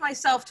force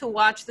myself to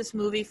watch this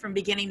movie from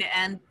beginning to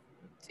end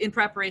in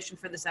preparation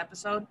for this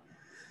episode.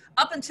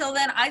 Up until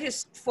then, I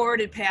just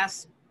forwarded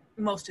past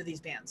most of these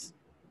bands.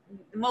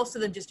 Most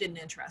of them just didn't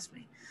interest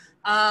me.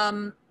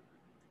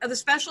 The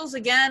Specials,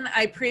 again,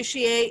 I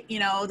appreciate,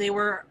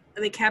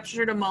 they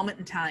captured a moment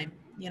in time,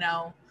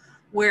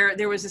 where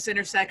there was this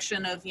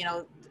intersection of,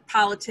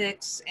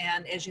 politics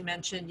and, as you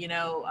mentioned,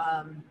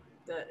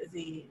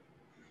 the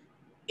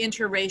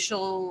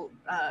interracial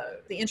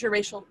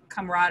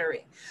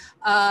camaraderie.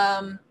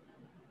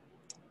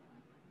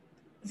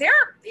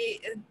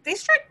 They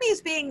strike me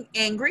as being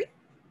angry,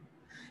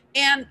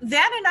 and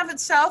that in of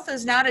itself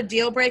is not a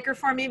deal breaker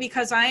for me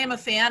because I am a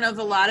fan of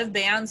a lot of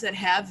bands that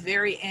have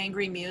very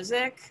angry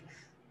music.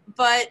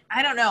 But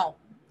I don't know.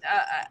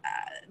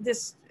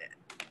 This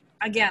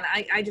again,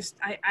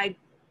 I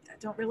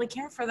don't really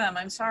care for them.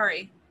 I'm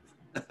sorry.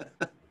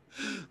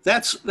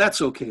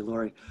 That's okay,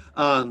 Lori.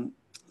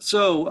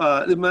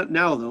 So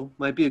now, though,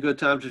 might be a good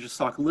time to just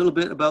talk a little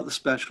bit about the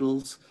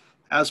Specials.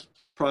 As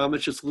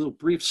promised, just a little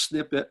brief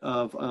snippet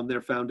of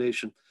their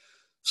foundation.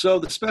 So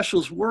the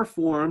Specials were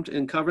formed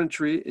in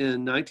Coventry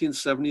in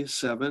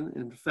 1977.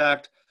 In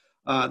fact,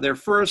 their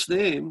first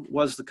name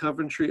was the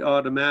Coventry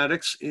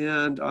Automatics,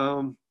 and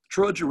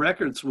Trojan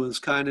Records was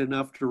kind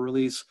enough to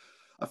release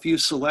a few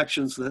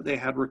selections that they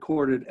had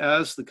recorded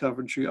as the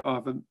Coventry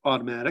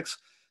Automatics.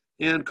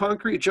 And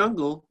Concrete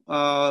Jungle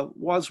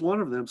was one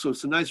of them. So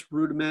it's a nice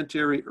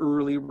rudimentary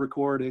early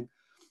recording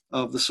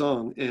of the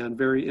song and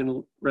very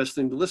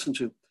interesting to listen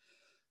to.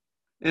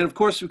 And of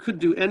course, we couldn't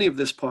do any of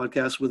this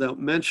podcast without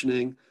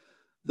mentioning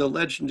the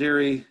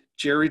legendary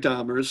Jerry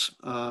Dammers,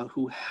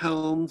 who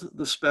helmed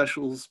the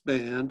Specials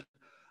band,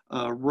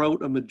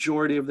 wrote a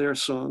majority of their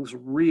songs,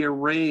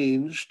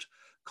 rearranged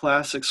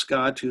classic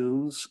ska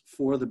tunes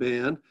for the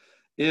band,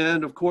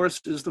 and of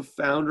course is the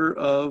founder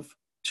of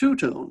Two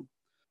Tone,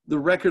 the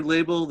record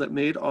label that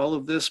made all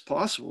of this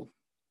possible.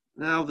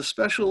 Now, the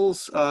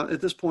Specials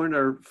at this point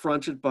are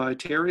fronted by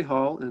Terry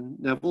Hall and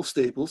Neville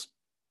Staples,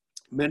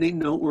 many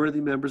noteworthy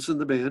members in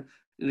the band.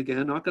 And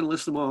again, not going to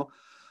list them all,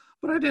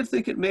 but I did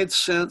think it made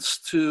sense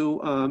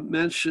to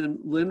mention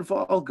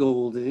Linval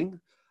Golding,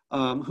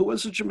 who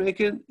was a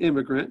Jamaican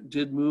immigrant,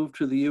 did move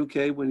to the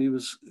UK when he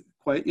was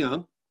quite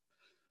young.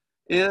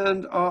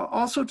 And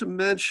also to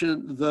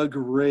mention the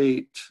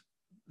great,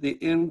 the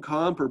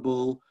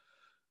incomparable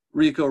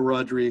Rico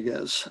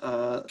Rodriguez,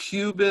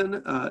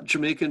 Cuban,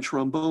 Jamaican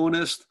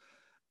trombonist,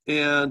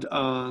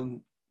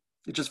 and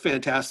just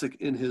fantastic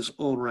in his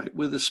own right,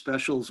 with the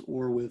Specials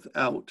or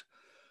without.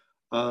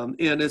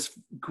 And it's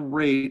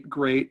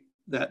great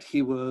that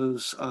he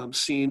was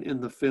seen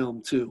in the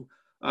film too,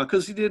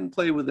 because he didn't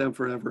play with them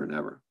forever and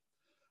ever.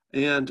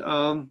 And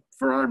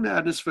for our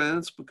Madness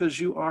fans, because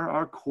you are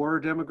our core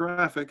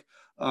demographic,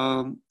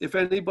 if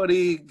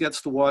anybody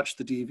gets to watch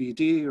the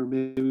DVD, or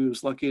maybe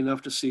was lucky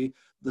enough to see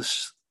the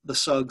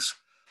Suggs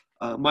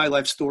My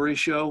Life Story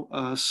show,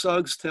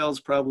 Suggs tells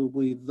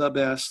probably the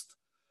best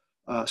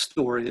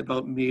story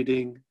about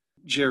meeting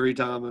Jerry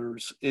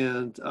Dammers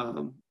and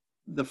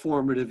the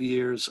formative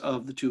years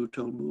of the Two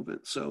Tone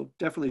movement. So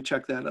definitely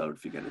check that out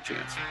if you get a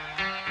chance.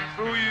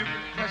 Through you,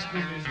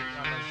 classical music,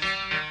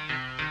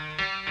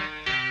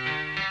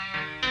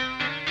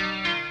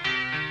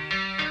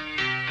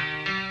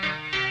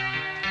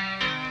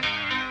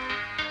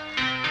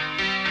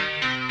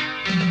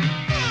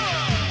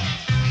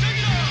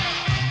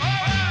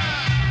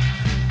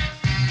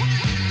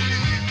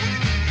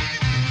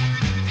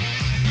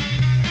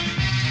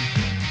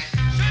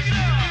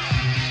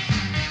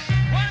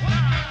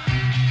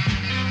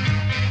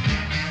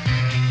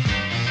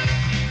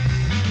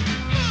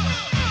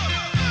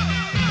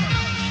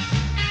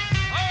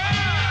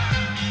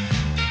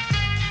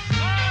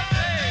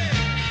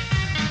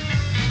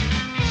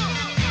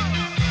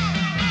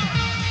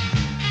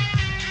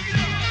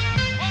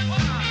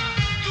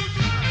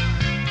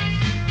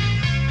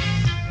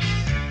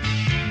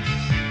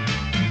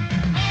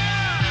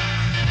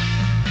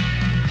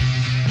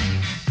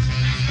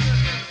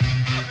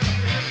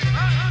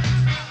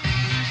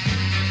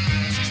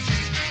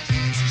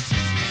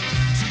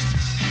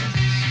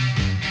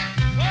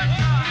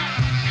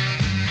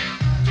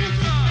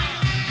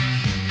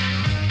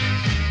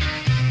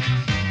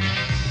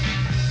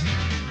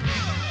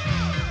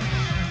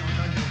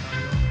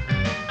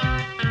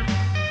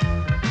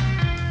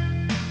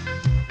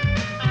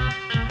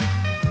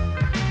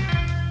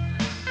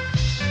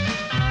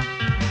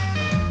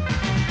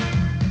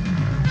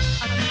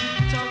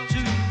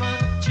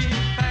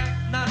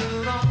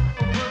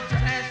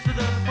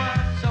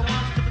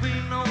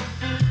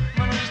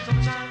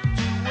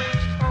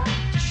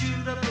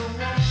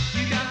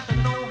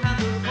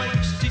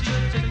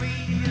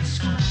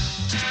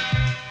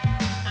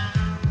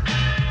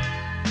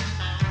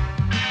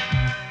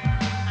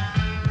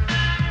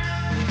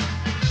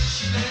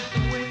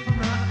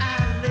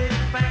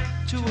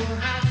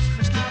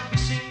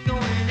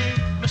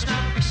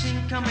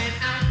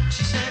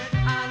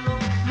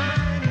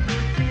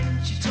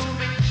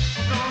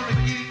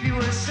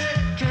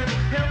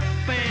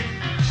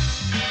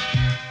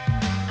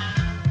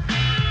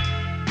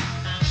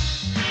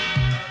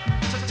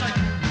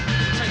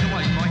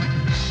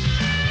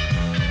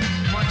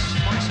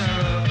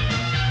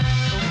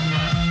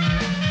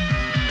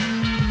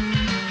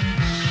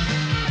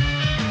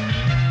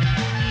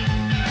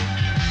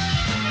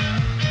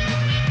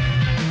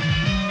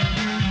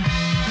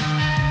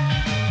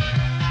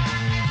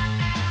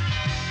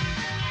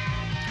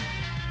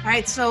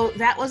 right, so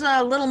that was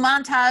a little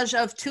montage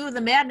of two of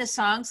the Madness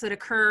songs that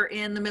occur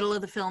in the middle of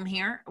the film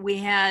here. We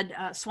had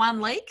Swan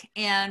Lake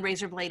and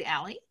Razorblade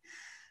Alley.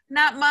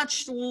 Not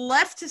much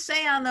left to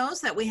say on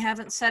those that we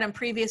haven't said in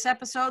previous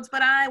episodes,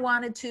 but I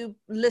wanted to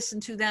listen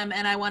to them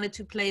and I wanted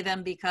to play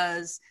them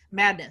because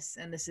Madness,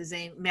 and this is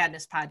a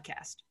Madness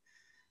podcast.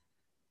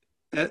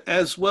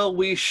 As well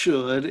we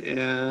should,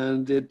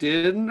 and it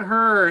didn't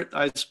hurt,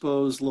 I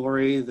suppose,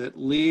 Lori, that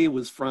Lee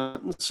was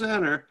front and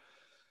center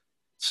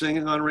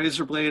singing on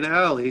Razorblade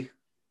Alley.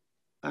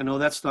 I know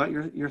that's not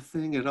your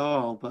thing at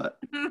all, but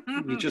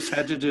we just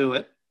had to do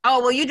it. Oh,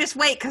 well, you just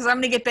wait, because I'm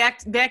going to get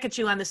back at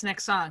you on this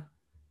next song.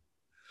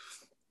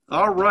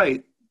 All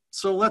right,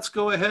 so let's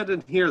go ahead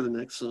and hear the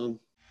next song.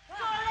 So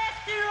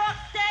let's do rock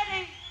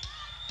steady.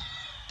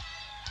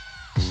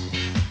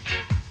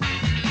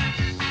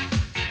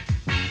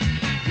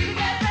 You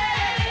get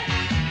ready,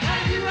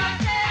 let's do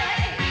rock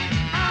steady.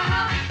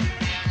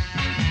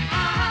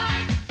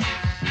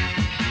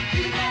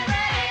 You get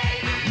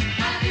ready,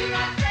 let's do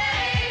rock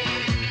steady.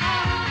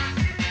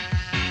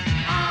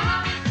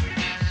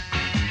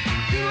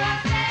 Do rock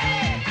steady, do rock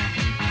steady.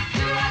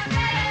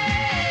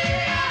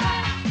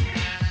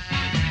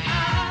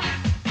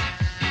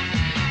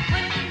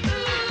 When you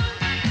move,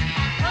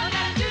 all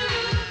I do,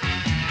 when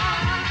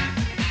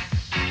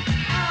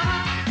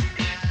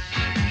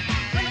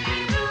you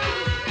move,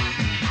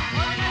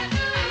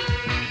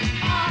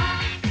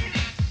 all I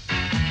do,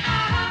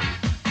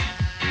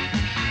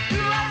 do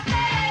I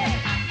stay,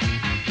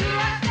 do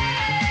I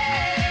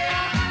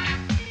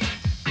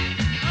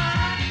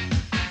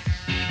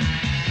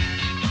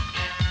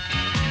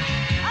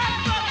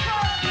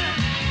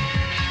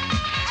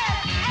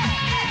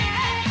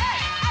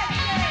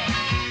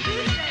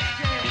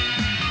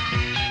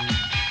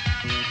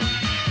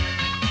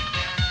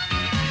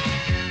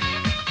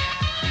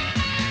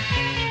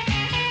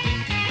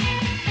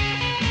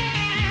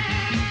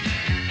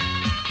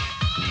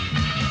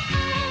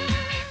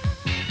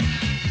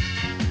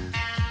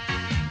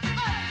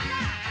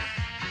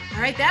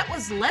All right, that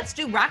was Let's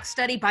Do Rock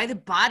Steady by the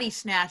Body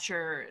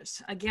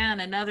Snatchers. Again,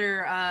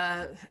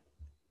 another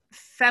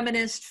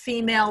feminist,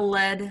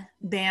 female-led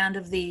band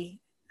of the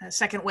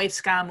second wave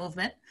ska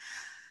movement.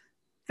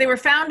 They were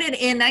founded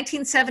in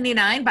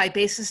 1979 by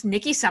bassist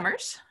Nikki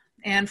Summers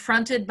and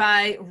fronted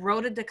by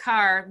Rhoda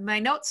Dakar. My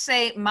notes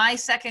say my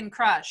second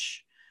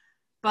crush,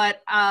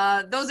 but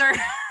those are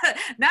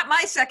not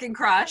my second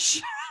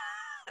crush.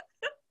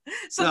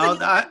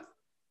 No,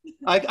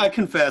 I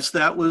confess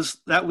that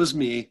was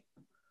me.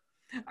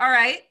 All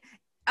right.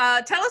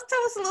 Tell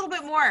us a little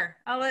bit more.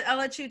 I'll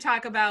let you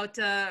talk about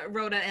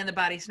Rhoda and the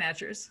Body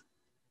Snatchers.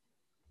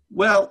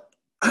 Well,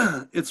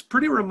 it's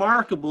pretty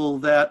remarkable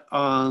that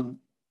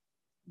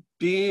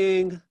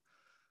being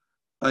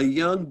a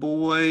young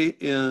boy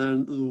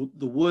in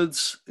the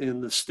woods in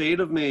the state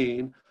of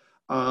Maine,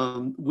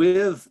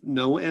 with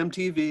no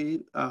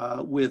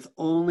MTV, with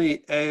only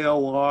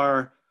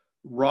AOR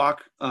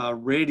rock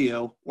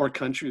radio or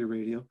country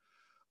radio,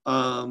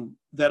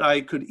 that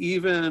I could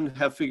even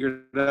have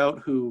figured out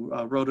who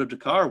Rhoda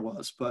Dakar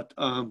was. But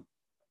I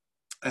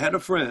had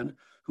a friend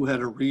who had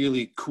a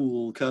really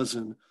cool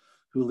cousin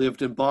who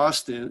lived in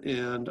Boston,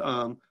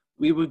 and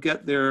we would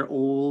get their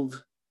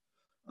old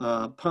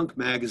punk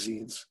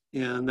magazines,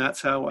 and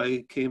that's how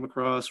I came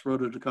across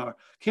Rhoda Dakar.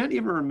 Can't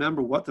even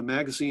remember what the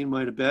magazine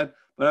might have been,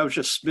 but I was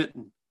just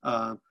smitten.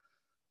 I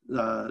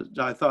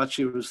thought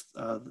she was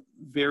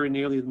very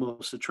nearly the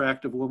most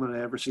attractive woman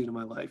I ever seen in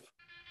my life.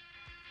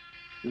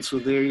 And so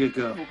there you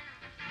go.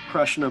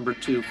 Crush number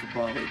 2 for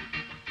Bali.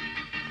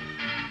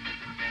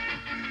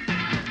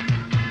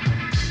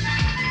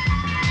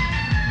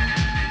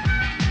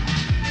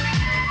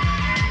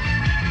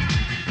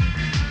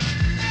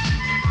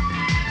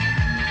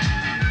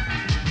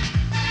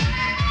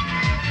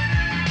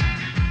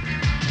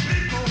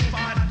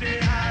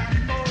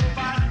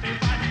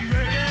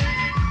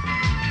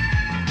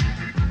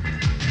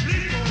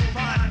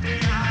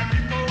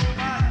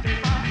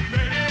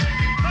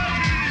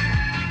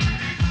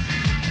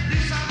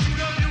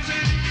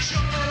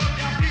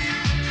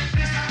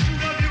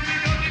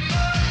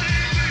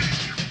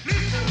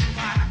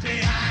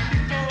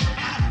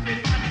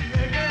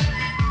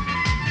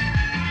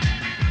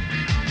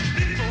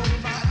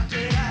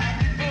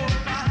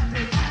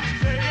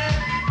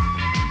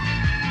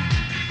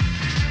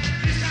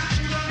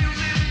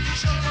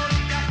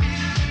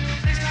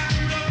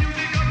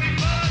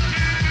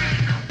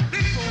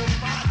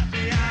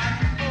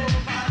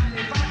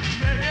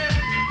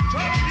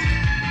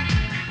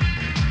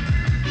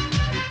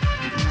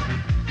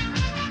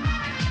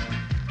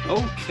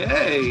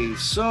 Okay,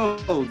 so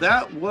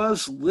that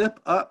was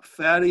Lip Up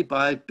Fatty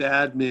by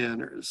Bad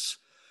Manners.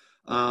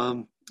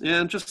 And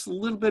just a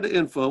little bit of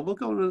info. We'll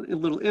go into a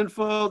little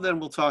info, then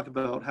we'll talk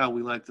about how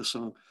we like the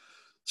song.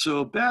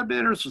 So Bad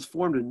Manners was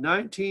formed in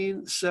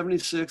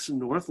 1976 in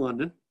North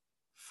London,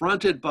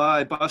 fronted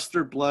by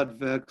Buster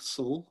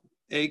Bloodvessel,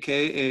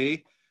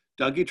 a.k.a.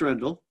 Dougie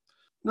Drendel.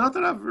 Not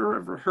that I've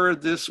ever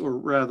heard this, or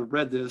rather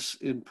read this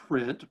in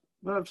print,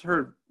 but I've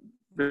heard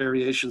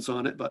variations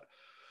on it. But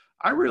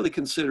I really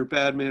consider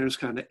Bad Manners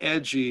kind of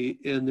edgy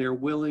in their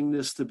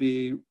willingness to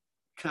be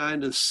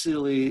kind of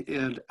silly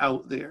and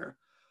out there.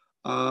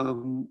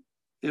 And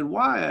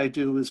why I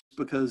do is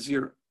because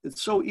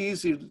it's so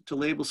easy to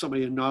label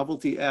somebody a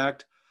novelty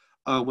act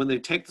when they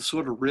take the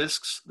sort of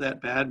risks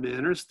that Bad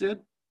Manners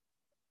did.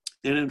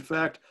 And in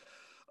fact,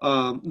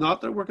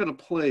 not that we're going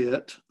to play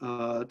it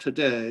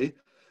today,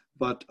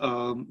 but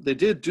they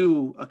did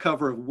do a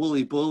cover of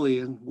Wooly Bully,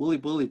 and Wooly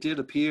Bully did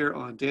appear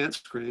on Dance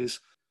Craze.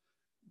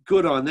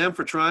 Good on them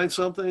for trying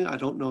something. I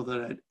don't know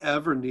that I'd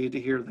ever need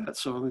to hear that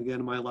song again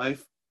in my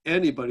life,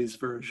 anybody's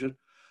version.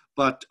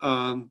 But,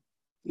 you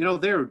know,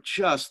 they're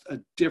just a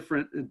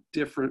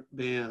different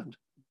band.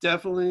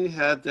 Definitely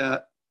had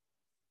that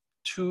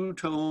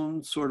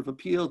two-tone sort of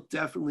appeal,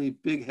 definitely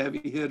big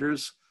heavy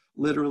hitters,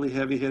 literally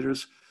heavy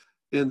hitters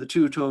in the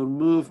two-tone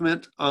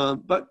movement,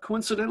 but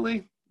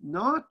coincidentally,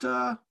 not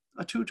a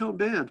two-tone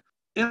band.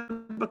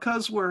 And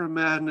because we're a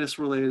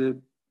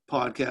Madness-related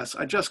podcast,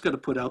 I just got to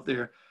put out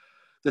there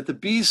that the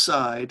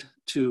B-side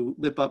to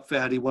Lip Up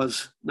Fatty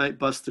was Night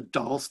Busted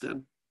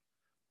Dalston.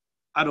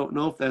 I don't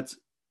know if that's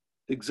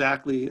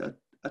exactly a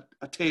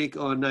take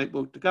on Night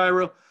Boat to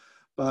Cairo,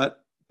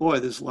 but boy,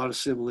 there's a lot of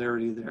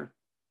similarity there.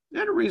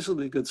 And a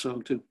reasonably good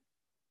song too.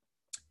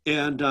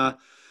 And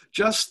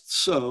just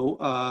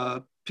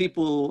so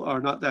people are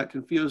not that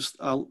confused,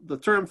 the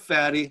term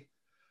fatty,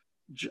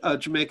 a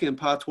Jamaican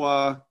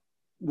patois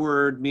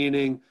word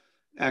meaning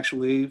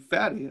actually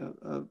fatty,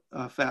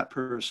 a fat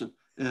person,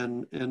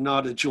 and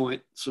not a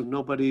joint. So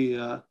nobody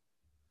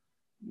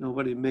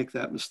make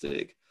that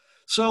mistake.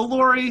 So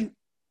Lori,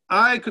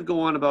 I could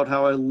go on about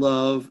how I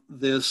love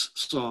this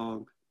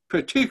song,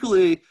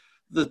 particularly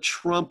the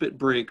trumpet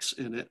breaks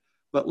in it,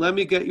 but let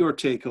me get your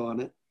take on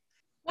it.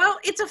 Well,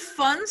 it's a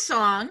fun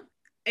song.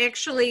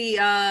 Actually,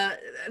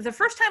 the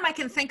first time I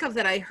can think of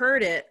that I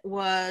heard it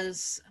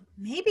was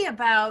maybe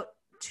about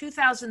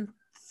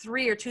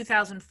 2003 or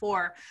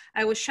 2004.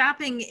 I was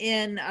shopping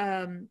in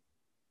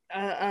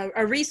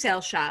a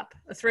resale shop,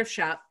 a thrift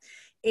shop,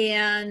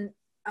 and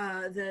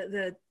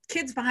the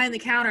kids behind the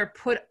counter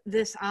put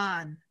this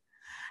on.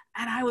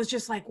 And I was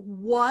just like,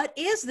 what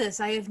is this?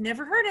 I have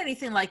never heard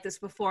anything like this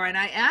before. And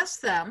I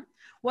asked them,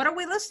 what are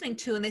we listening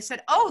to? And they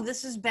said, oh,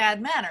 this is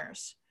Bad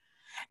Manners.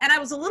 And I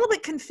was a little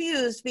bit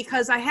confused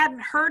because I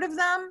hadn't heard of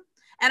them.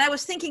 And I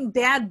was thinking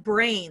Bad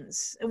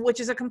Brains, which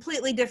is a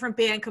completely different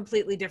band,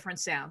 completely different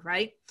sound,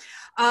 right?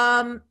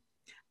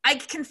 I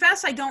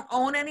confess I don't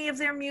own any of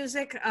their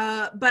music,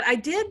 but I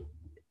did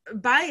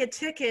buy a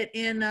ticket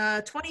in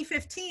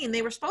 2015.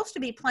 They were supposed to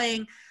be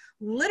playing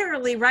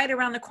literally right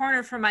around the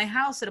corner from my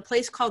house at a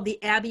place called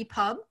the Abbey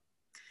Pub.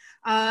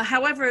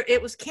 However,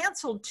 it was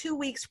canceled 2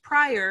 weeks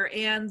prior,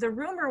 and the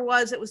rumor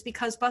was it was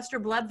because Buster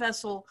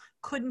Bloodvessel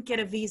couldn't get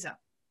a visa.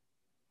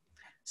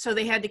 So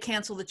they had to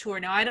cancel the tour.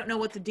 Now, I don't know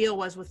what the deal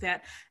was with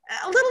that.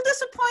 A little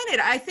disappointed.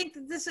 I think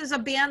that this is a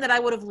band that I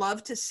would have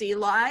loved to see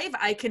live.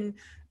 I can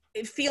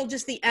feel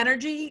just the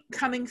energy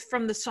coming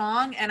from the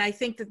song, and I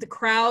think that the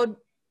crowd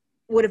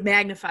would have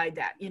magnified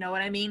that. You know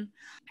what I mean?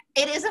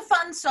 It is a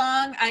fun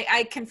song.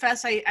 I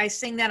confess I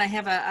sing that. I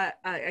have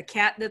a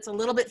cat that's a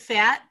little bit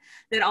fat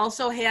that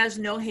also has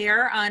no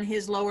hair on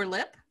his lower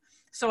lip.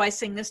 So I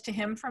sing this to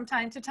him from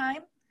time to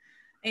time.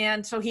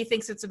 And so he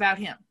thinks it's about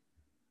him.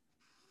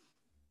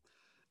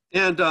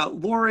 And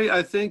Lori,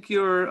 I think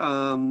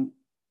your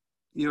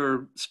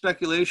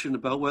speculation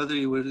about whether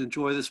you would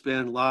enjoy this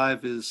band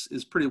live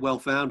is pretty well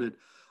founded.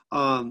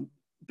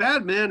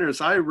 Bad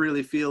Manners, I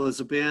really feel, is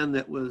a band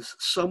that was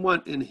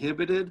somewhat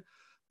inhibited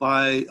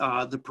by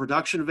the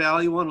production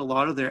value on a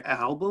lot of their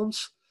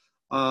albums,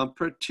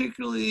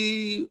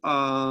 particularly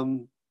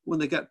when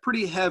they got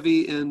pretty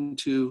heavy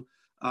into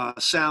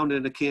sound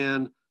in a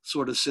can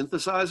sort of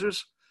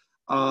synthesizers.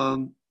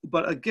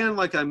 But again,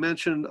 like I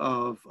mentioned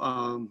of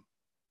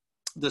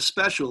the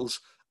Specials,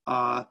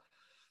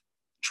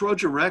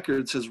 Trojan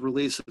Records has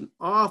released an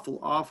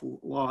awful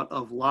lot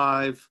of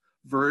live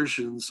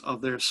versions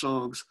of their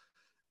songs,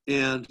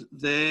 and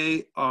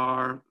they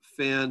are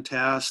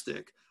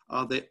fantastic.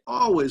 They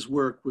always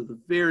work with a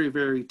very,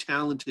 very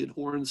talented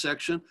horn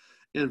section,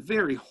 and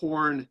very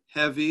horn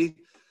heavy,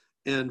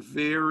 and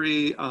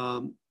very,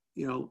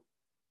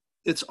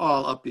 it's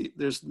all upbeat.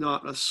 There's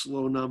not a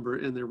slow number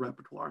in their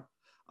repertoire.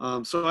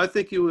 So I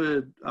think you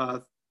would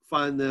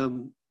find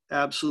them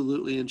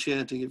absolutely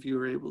enchanting if you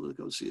were able to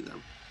go see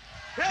them.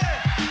 Hey,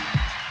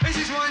 this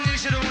is one you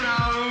should all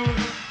know.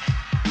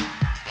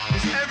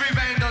 It's every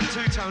band on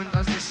Two Tone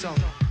does this song.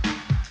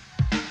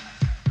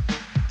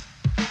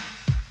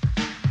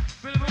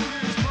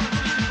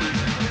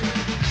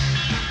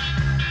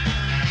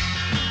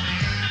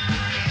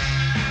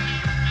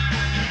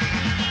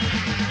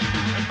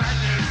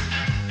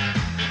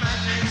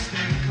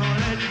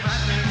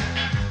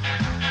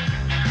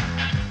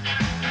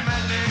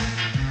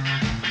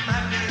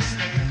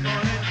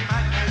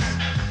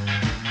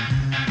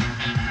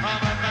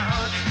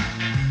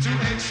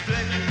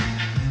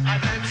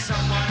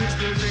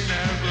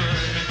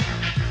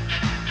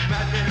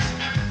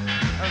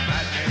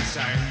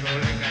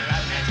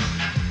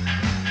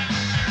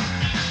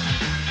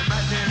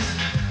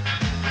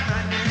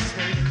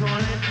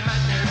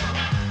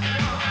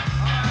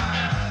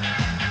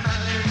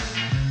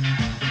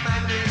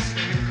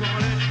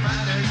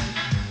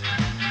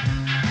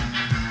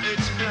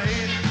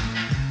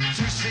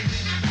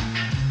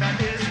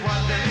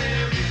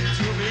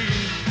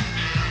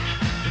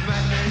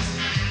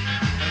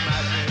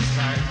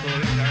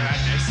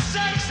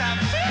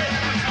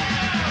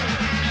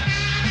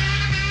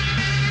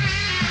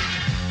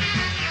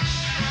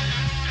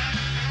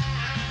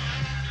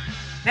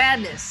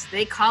 Madness.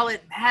 They call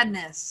it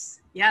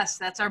Madness. Yes,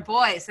 that's our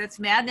boys. That's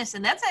Madness.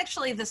 And that's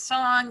actually the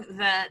song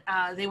that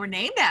they were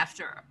named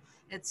after.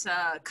 It's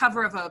a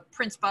cover of a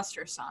Prince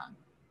Buster song.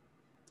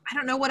 I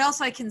don't know what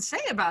else I can say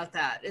about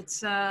that.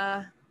 It's,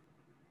 okay.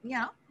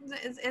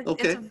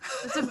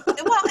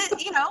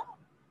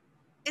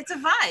 It's a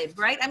vibe,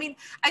 right? I mean,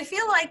 I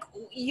feel like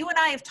you and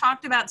I have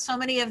talked about so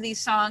many of these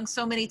songs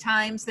so many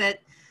times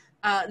that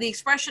the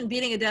expression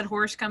beating a dead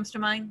horse comes to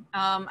mind.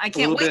 I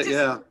can't wait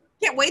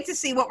can't wait to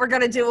see what we're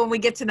going to do when we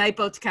get to Night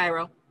Boat to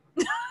Cairo.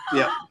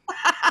 Yeah.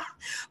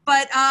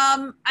 But,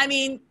 I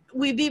mean,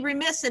 we'd be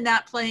remiss in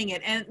not playing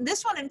it. And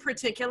this one in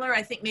particular,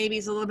 I think maybe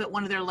is a little bit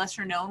one of their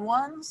lesser known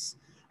ones,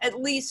 at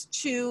least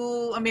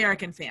to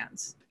American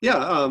fans.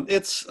 Yeah,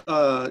 it's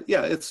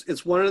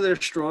one of their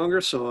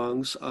stronger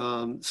songs.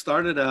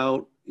 Started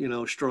out,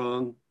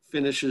 strong,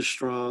 finishes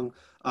strong,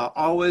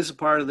 always a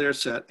part of their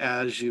set,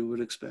 as you would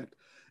expect.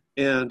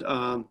 And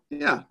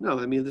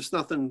there's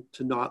nothing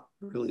to not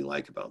really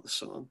like about the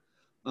song.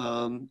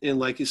 And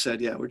like you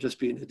said, we're just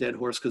beating a dead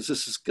horse because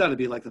this has got to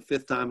be like the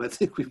fifth time I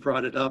think we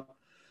brought it up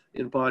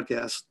in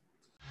podcast.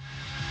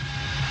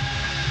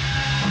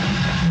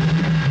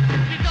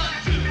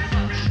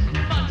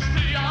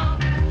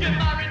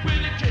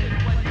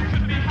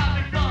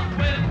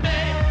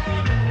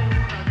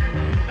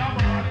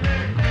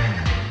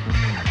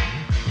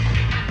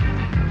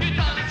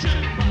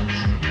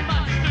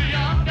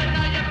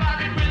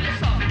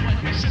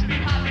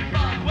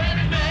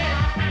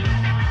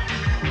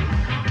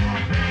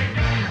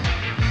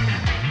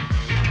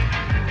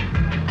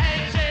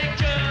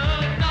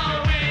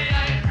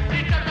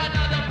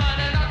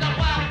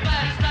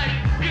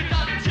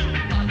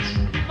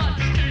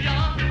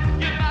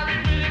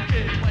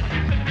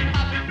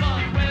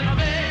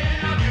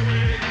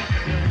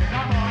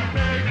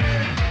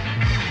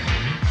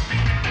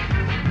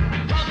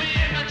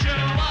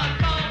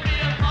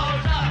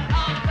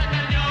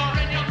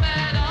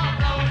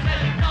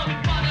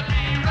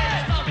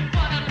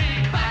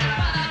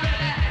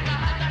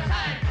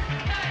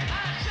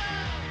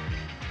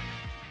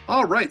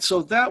 All right,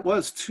 so that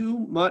was Too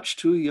Much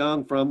Too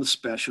Young from the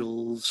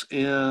Specials,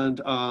 and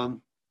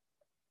kind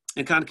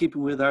of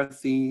keeping with our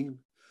theme,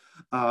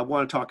 I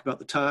want to talk about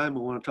the time, I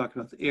want to talk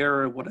about the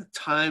era, what a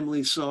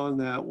timely song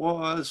that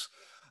was,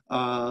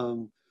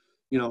 sort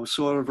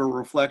of a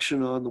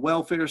reflection on the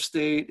welfare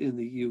state in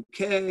the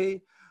UK,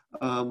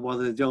 while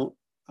they don't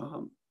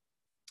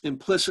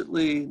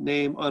implicitly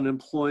name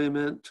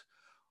unemployment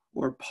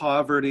or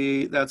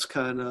poverty, that's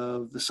kind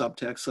of the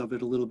subtext of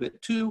it a little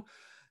bit too.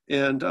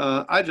 And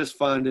I just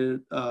find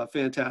it a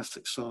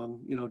fantastic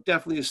song,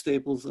 definitely a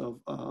staples of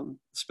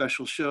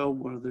Special Show,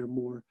 one of their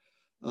more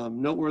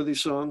noteworthy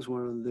songs,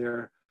 one of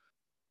their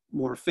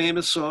more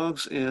famous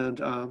songs.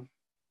 And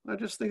I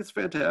just think it's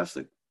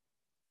fantastic.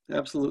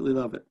 Absolutely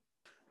love it.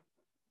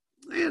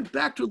 And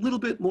back to a little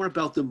bit more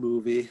about the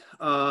movie.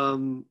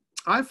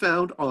 I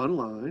found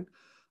online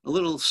a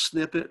little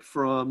snippet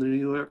from the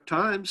New York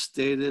Times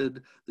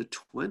dated the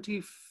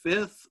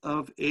 25th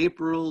of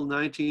April,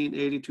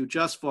 1982,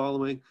 just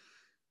following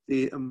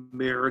the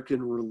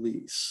American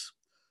release.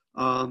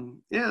 And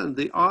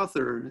the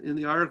author in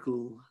the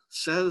article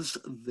says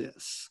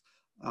this: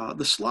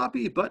 the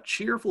sloppy but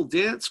cheerful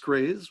dance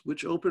craze,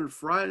 which opened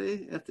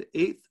Friday at the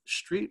 8th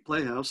Street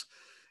Playhouse,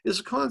 is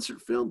a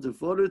concert film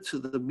devoted to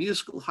the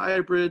musical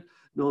hybrid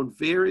known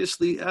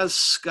variously as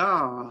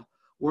ska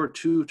or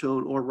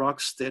two-tone or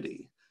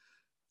rocksteady.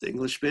 The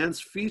English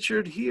bands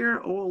featured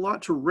here owe a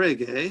lot to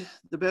reggae.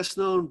 The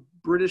best-known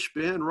British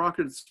band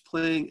rockers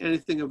playing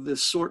anything of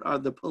this sort are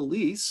the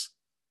Police,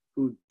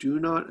 who do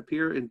not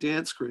appear in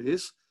Dance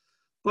Craze,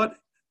 but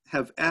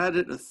have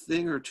added a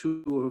thing or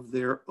two of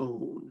their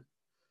own.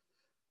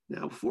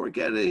 Now, before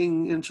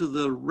getting into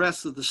the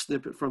rest of the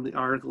snippet from the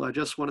article, I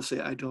just want to say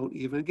I don't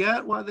even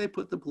get why they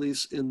put the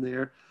Police in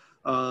there,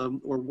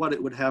 or what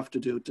it would have to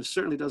do. It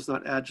certainly does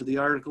not add to the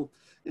article.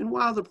 And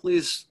while the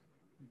Police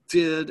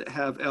did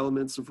have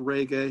elements of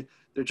reggae,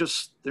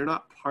 they're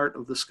not part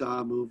of the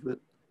ska movement.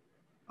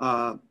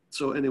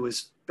 So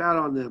anyways, bad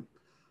on them.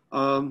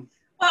 Well,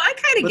 I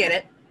kind of get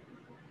it.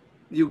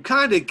 You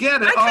kind of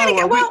get it. I kind of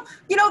get it. Well,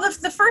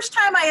 the first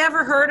time I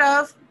ever heard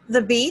of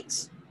the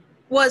Beat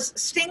was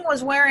Sting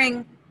was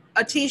wearing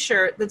a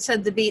T-shirt that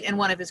said The Beat in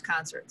one of his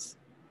concerts.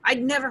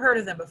 I'd never heard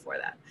of them before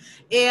that.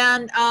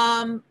 And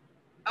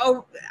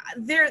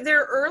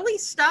their early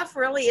stuff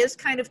really is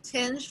kind of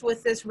tinged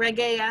with this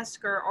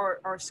reggae-esque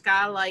or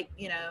ska-like,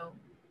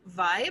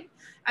 vibe.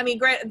 I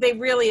mean, they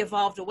really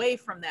evolved away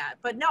from that.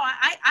 But no,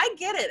 I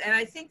get it. And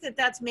I think that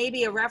that's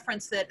maybe a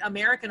reference that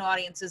American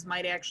audiences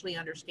might actually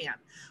understand.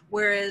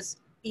 Whereas,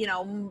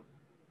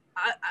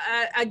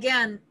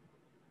 again,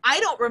 I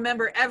don't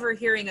remember ever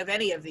hearing of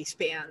any of these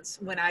bands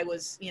when I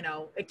was,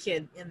 a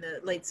kid in the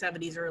late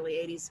 70s, early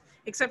 80s,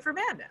 except for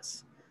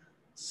Madness.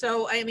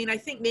 So, I mean, I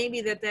think maybe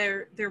that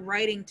they're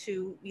writing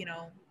to,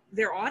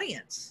 their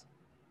audience.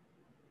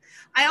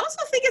 I also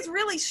think it's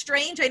really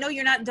strange. I know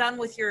you're not done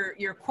with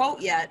your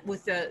quote yet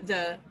with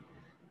the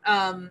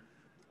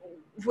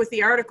with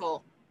the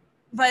article,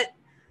 but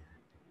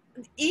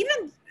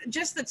even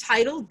just the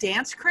title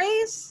 "Dance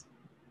Craze,"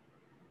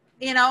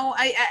 you know,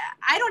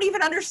 I don't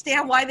even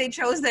understand why they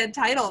chose that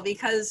title,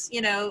 because,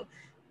 you know,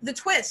 the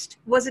twist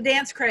was a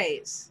dance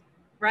craze,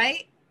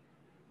 right?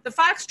 The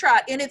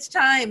foxtrot in its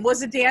time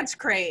was a dance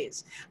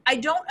craze. I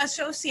don't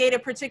associate a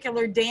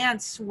particular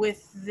dance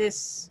with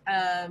this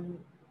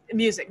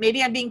music.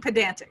 Maybe I'm being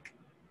pedantic.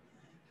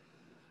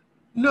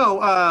 No,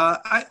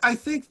 I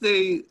think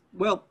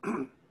well,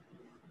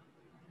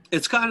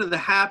 it's kind of the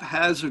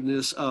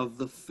haphazardness of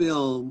the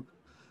film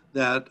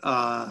that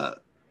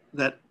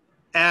that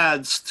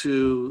adds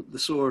to the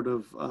sort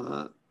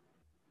of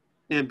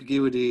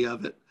ambiguity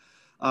of it.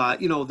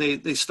 You know,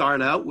 they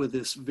start out with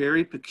this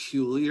very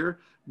peculiar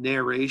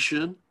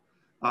narration,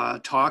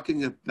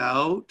 talking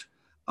about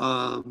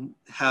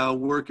how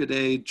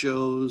workaday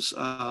Joes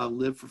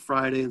live for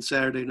Friday and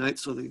Saturday night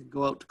so they can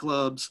go out to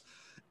clubs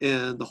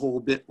and the whole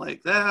bit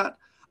like that.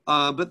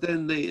 But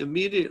then they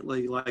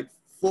immediately, like,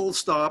 full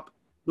stop,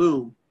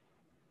 boom.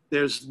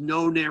 There's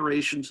no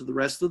narration to the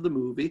rest of the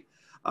movie.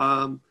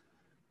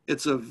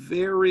 It's a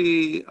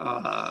very,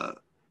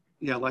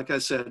 yeah, like I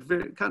said,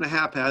 very kind of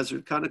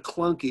haphazard, kind of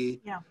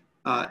clunky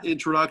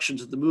introduction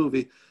to the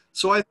movie.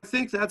 So I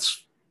think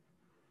that's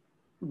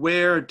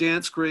where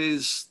Dance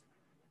Craze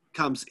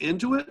comes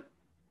into it.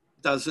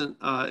 Doesn't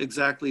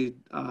exactly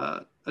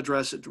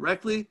address it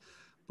directly,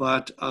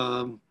 but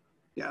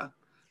yeah,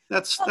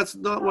 that's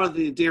not one of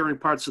the endearing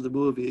parts of the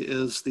movie,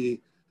 is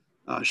the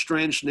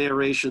strange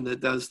narration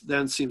that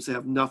then seems to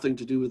have nothing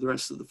to do with the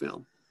rest of the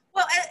film.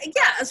 Well,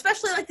 yeah,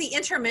 especially like the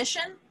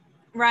intermission,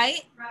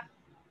 right?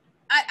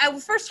 I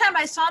first time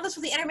I saw this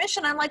with the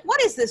intermission, I'm like,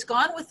 what is this,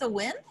 Gone with the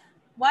Wind?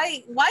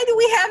 Why do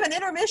we have an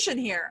intermission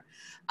here?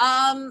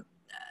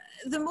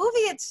 The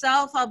movie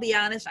itself, I'll be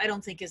honest, I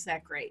don't think is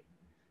that great.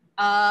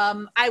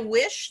 I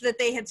wish that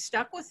they had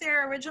stuck with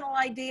their original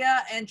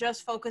idea and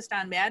just focused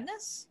on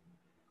madness.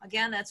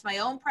 Again, that's my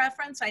own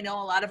preference. I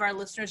know a lot of our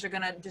listeners are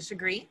going to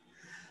disagree.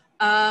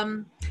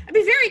 I'd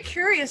be very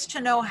curious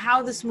to know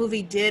how this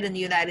movie did in the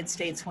United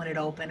States when it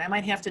opened. I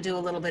might have to do a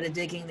little bit of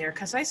digging there,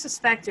 because I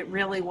suspect it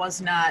really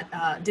was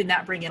not, did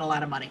not bring in a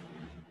lot of money.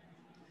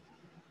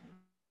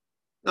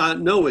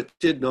 No, it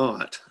did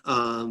not.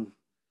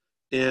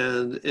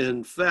 And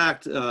in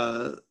fact, you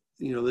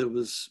know, it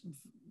was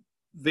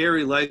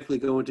very likely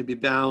going to be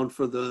bound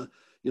for the,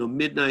 you know,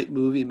 midnight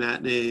movie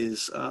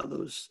matinees,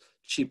 those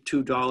cheap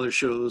 $2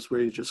 shows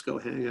where you just go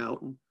hang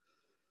out and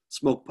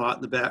smoke pot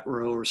in the back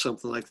row or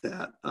something like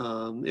that.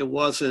 It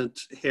wasn't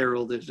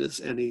heralded as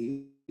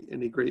any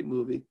great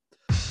movie.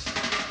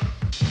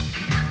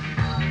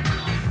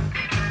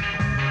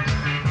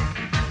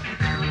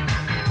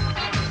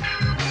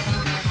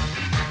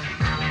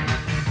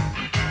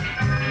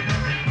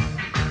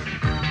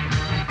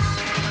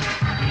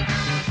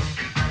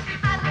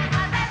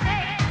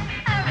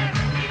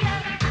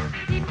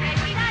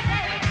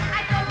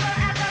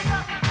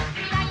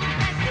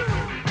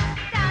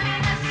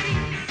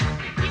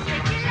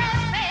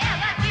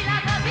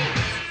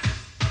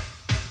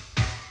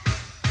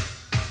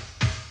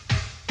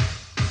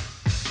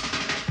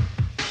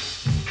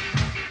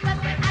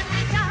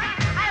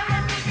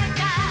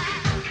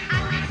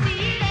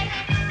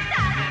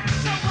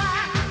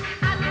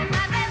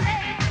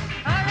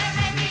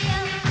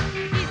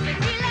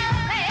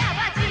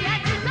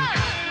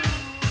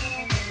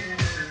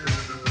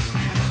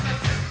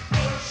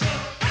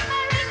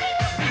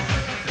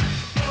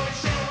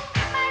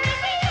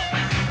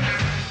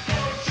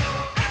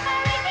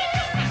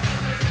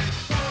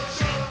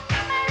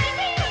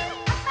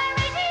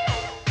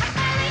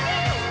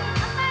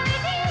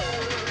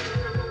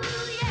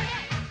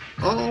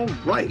 All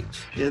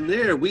right, and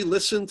there we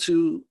listen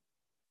to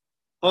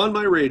On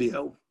My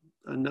Radio,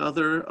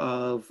 another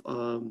of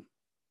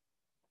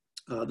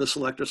the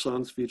selector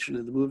songs featured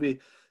in the movie,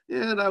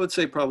 and I would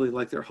say probably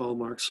like their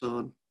hallmark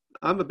song.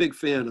 I'm a big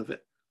fan of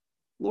it.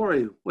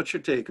 Lori, what's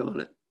your take on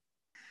it?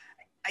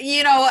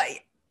 You know,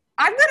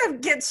 I'm going to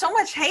get so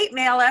much hate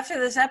mail after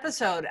this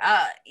episode.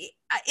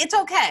 It's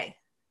okay,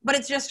 but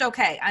it's just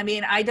okay. I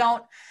mean,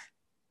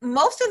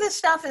 most of this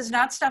stuff is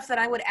not stuff that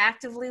I would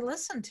actively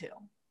listen to.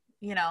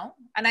 You know,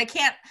 and I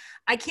can't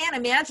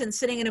imagine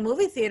sitting in a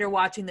movie theater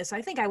watching this.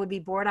 I think I would be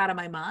bored out of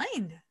my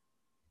mind.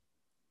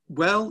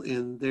 Well,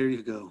 and there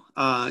you go.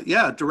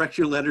 Yeah, direct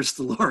your letters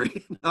to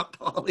Lori, not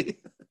Polly.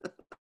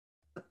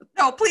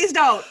 No, please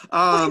don't.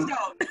 Please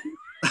don't.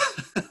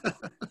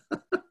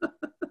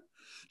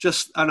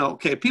 Just, I know,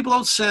 okay, people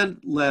don't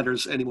send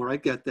letters anymore. I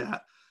get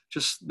that.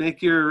 Just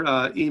make your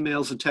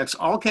emails and texts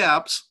all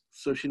caps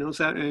so she knows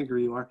how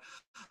angry you are.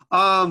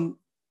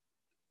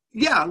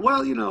 Yeah,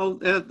 well, you know,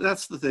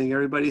 that's the thing.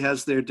 Everybody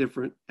has their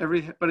different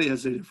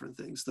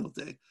things, don't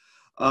they?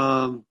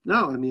 No,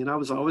 I mean, I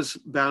was always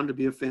bound to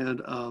be a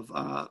fan of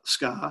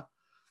ska.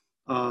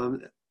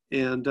 And,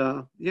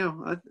 you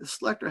know,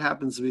 Selecter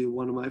happens to be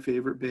one of my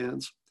favorite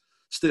bands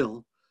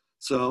still.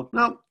 So,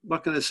 no,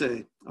 what can I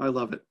say? I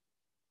love it.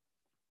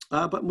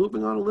 But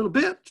moving on a little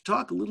bit to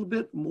talk a little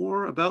bit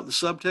more about the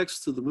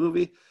subtext to the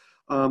movie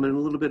and a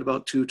little bit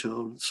about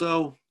two-tone.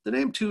 So the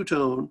name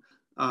two-tone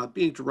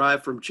being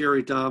derived from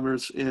Jerry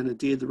Dahmer's and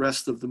indeed the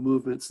rest of the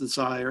movement's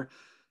desire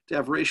to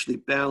have racially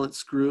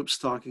balanced groups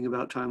talking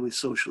about timely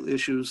social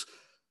issues,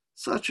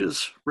 such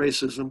as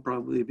racism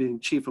probably being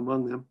chief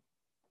among them.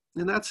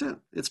 And that's it.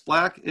 It's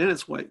black and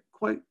it's white,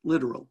 quite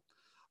literal.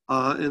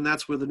 And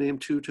that's where the name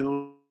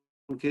two-tone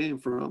came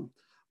from.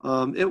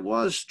 It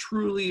was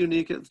truly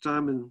unique at the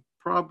time, and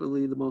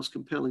probably the most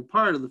compelling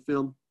part of the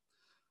film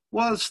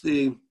was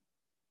the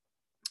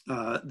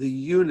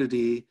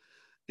unity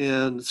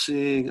and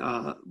seeing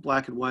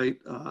black and white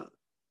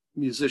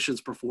musicians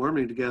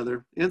performing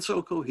together, and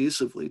so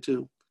cohesively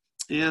too.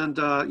 And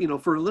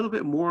for a little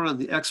bit more on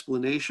the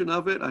explanation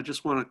of it, I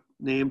just want to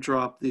name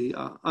drop the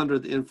Under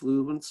the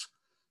Influence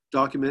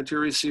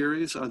documentary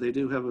series. They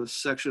do have a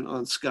section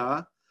on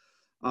ska.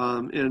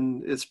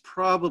 And it's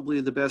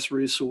probably the best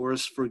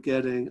resource for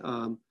getting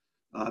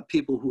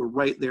people who are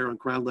right there on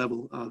ground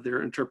level,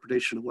 their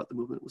interpretation of what the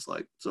movement was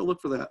like. So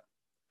look for that.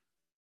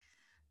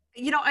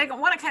 I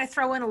want to kind of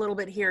throw in a little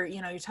bit here.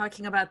 You're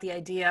talking about the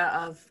idea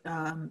of,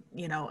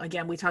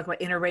 again, we talk about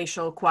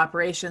interracial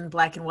cooperation,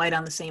 black and white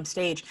on the same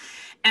stage.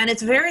 And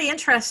it's very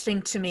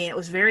interesting to me. It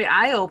was very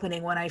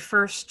eye-opening when I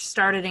first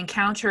started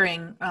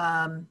encountering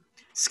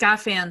ska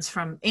fans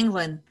from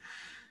England,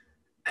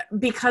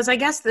 because I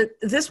guess that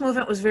this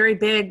movement was very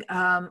big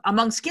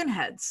among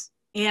skinheads.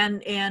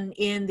 And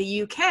in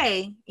the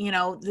UK,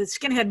 the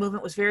skinhead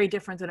movement was very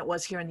different than it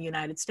was here in the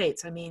United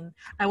States. I mean,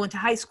 I went to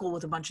high school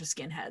with a bunch of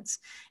skinheads.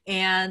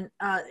 And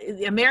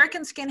the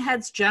American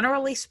skinheads,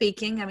 generally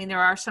speaking, I mean,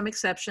 there are some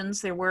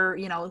exceptions. There were,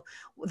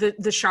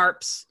 the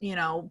Sharps,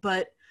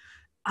 but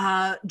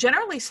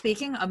generally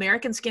speaking,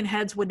 American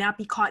skinheads would not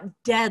be caught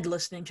dead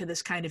listening to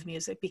this kind of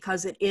music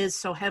because it is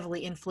so heavily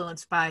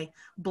influenced by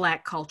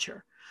Black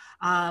culture.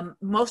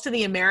 Most of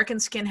the American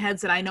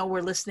skinheads that I know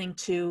were listening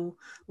to,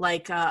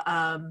 like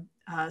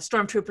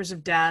Stormtroopers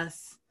of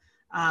Death,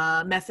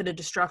 Method of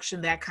Destruction,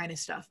 that kind of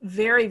stuff.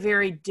 Very,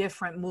 very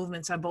different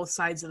movements on both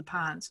sides of the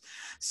ponds.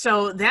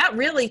 So that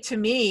really, to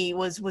me,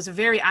 was a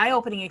very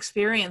eye-opening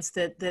experience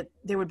that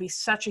there would be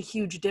such a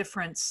huge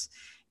difference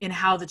in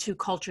how the two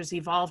cultures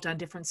evolved on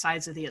different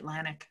sides of the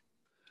Atlantic.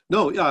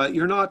 No,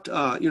 you're not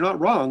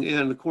wrong.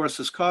 And of course,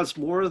 this caused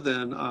more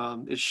than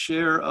its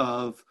share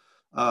of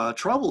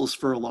troubles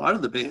for a lot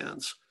of the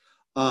bands,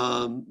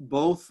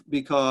 both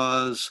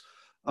because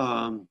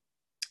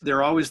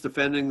they're always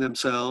defending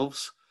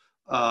themselves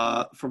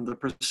from the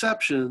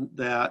perception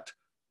that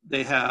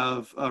they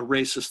have a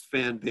racist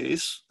fan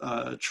base,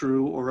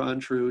 true or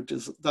untrue,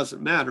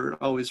 doesn't matter. It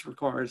always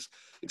requires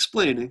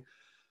explaining.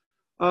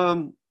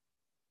 And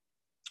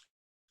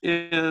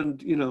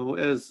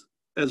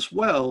as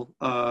well,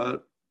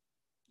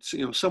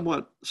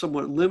 somewhat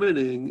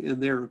limiting in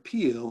their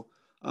appeal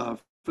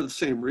for the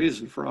same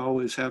reason, for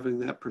always having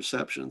that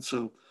perception.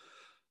 So,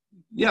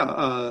 yeah,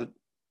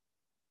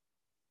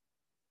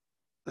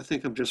 I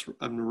think I'm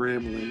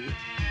rambling.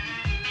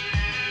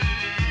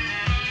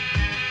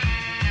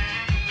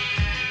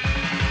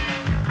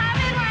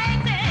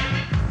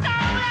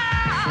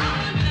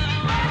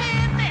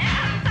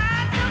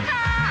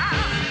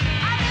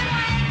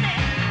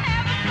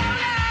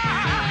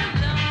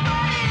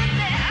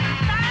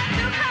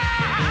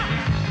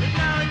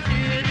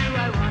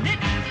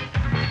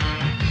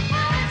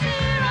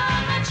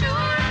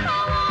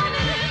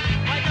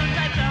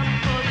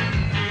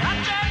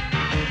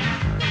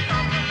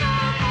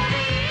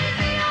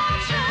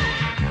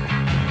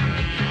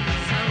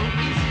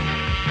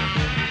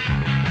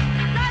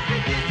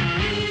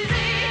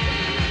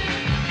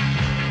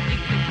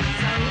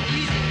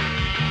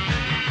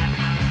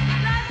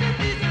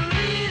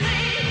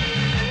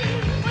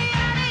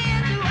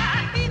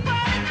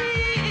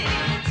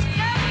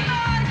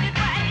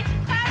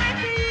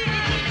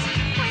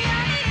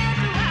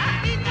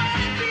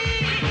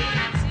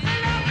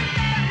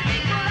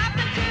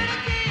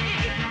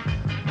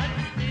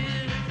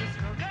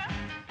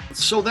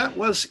 So that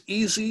was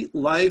Easy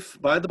Life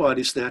by the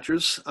Body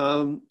Snatchers.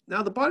 Now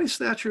the Body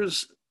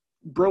Snatchers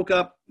broke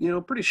up,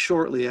 pretty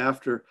shortly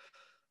after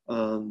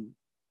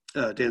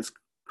Dance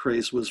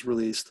Craze was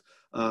released.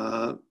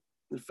 In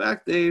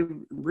fact, they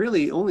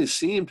really only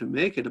seemed to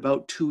make it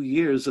about 2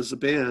 years as a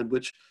band,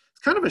 which is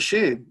kind of a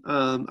shame.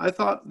 I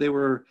thought they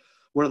were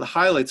one of the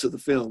highlights of the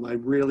film. I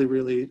really,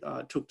 really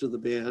took to the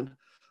band.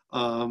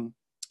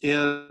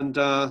 And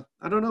I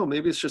don't know,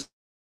 maybe it's just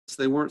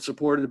they weren't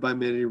supported by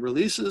many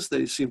releases.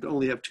 They seemed to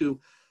only have 2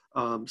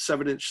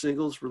 7-inch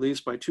singles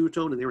released by Two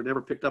Tone, and they were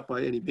never picked up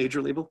by any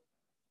major label.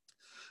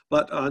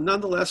 But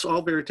nonetheless,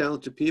 all very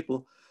talented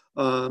people.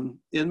 And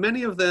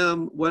many of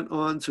them went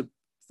on to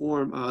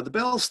form the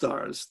Bell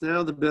Stars.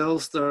 Now the Bell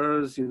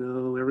Stars,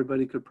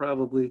 everybody could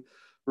probably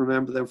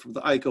remember them from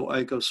the Iko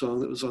Iko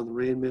song that was on the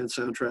Rain Man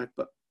soundtrack.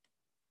 But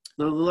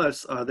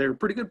nonetheless, they're a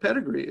pretty good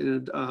pedigree,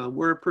 and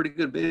we're a pretty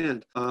good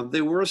band.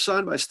 They were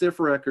signed by Stiff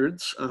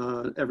Records.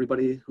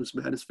 Everybody who's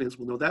Madness fans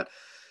will know that.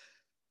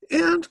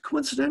 And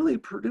coincidentally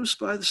produced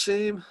by the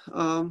same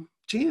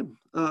team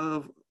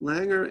of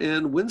Langer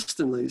and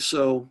Winstanley.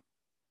 So,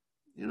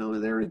 you know,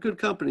 they're in good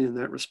company in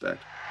that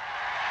respect.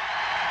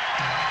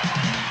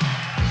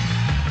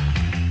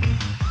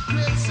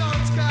 Great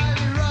sounds call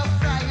the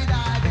Rough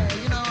Rider,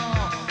 you know.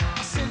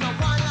 I see no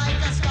one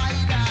like a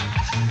spider.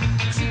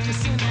 See you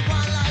see no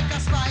one like a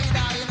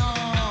spider, you know.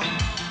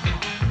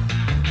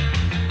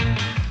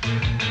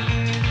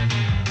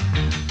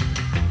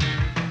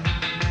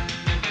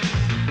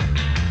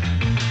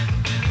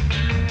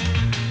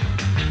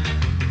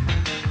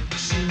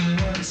 She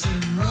was a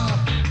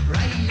Rough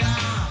Rider.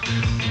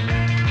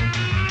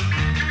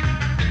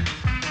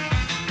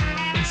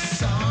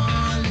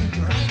 Solid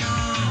Rhino.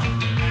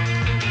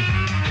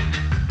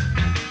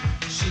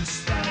 She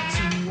starts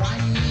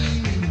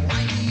whining and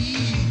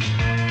whining.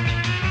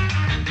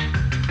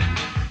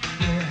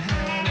 You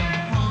had a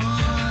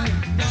hard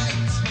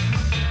night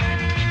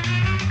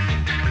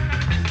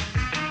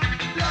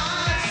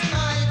last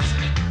night.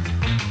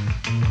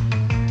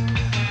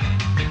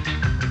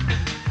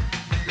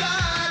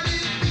 God,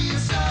 it be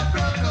so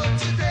broke up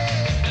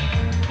today.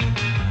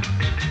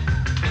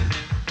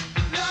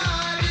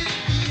 God, it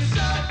be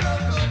so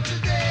broke up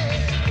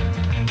today.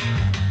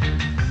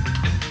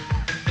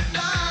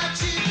 God,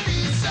 it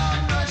be so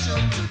much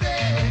up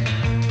today.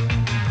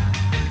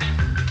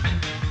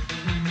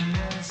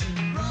 Was a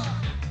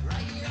Rough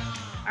Rider.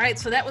 All right,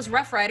 so that was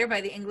Rough Rider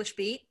by the English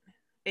Beat,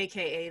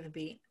 aka The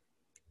Beat.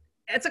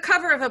 It's a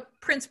cover of a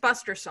Prince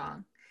Buster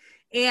song.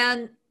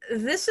 And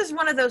this is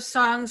one of those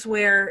songs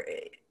where,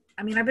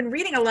 I mean, I've been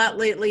reading a lot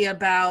lately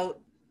about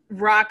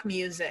rock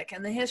music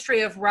and the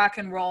history of rock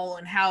and roll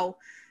and how,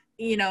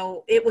 you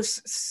know, it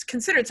was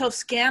considered so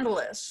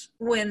scandalous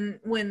when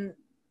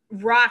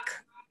rock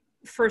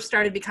first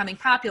started becoming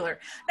popular,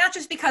 not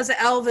just because of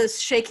Elvis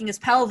shaking his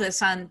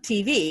pelvis on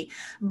TV,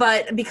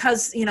 but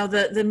because, you know,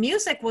 the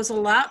music was a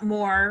lot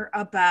more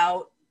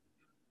about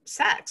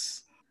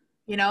sex.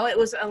 You know, it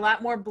was a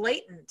lot more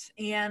blatant.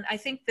 And I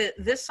think that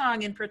this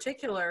song in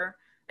particular,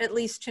 at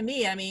least to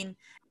me, I mean,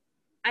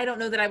 I don't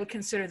know that I would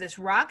consider this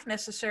rock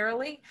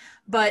necessarily,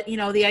 but, you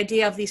know, the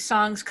idea of these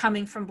songs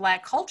coming from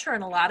Black culture,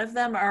 and a lot of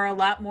them are a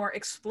lot more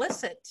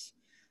explicit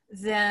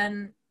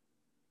than,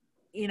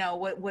 you know,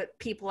 what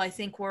people I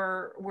think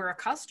were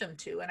accustomed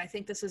to. And I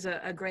think this is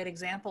a great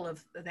example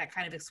of that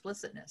kind of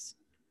explicitness.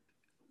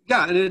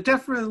 Yeah, and it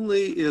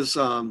definitely is,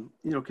 you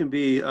know, can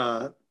be,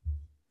 I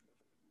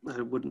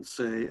wouldn't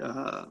say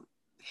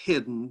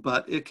hidden,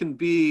 but it can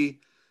be,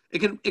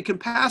 it can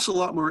pass a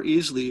lot more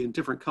easily in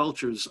different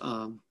cultures,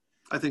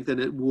 I think, than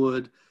it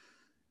would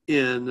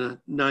in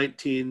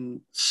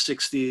 1960s,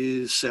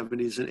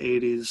 70s, and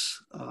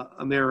 80s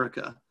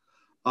America.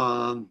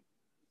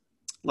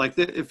 Like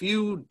if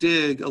you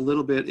dig a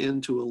little bit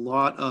into a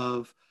lot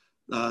of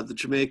the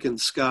Jamaican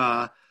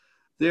ska,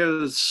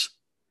 it's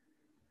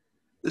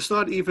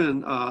not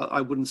even, I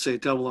wouldn't say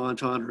double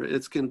entendre.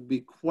 It can be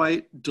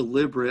quite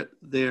deliberate.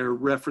 They're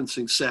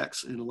referencing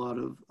sex in a lot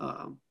of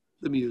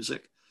the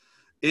music.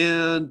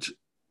 And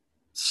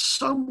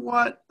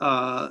somewhat,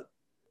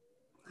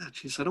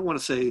 geez, I don't want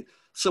to say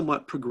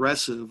somewhat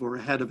progressive or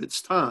ahead of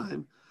its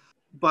time,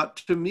 but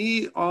to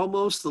me,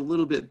 almost a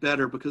little bit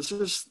better,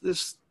 because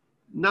there's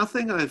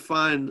nothing I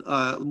find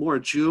more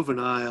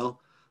juvenile,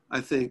 I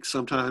think,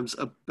 sometimes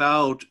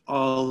about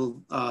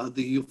all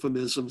the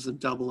euphemisms and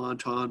double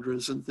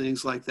entendres and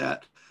things like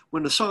that,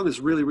 when the song is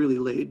really, really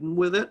laden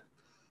with it.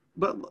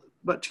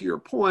 But to your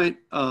point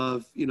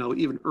of, you know,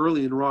 even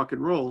early in rock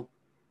and roll,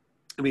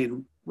 I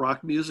mean,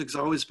 rock music's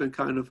always been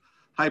kind of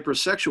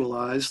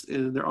hypersexualized,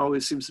 and there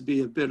always seems to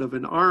be a bit of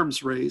an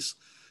arms race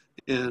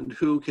and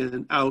who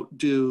can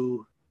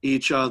outdo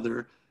each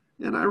other.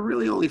 And I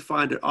really only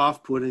find it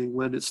off-putting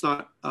when it's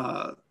not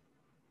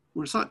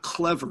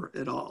clever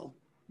at all,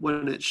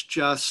 when it's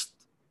just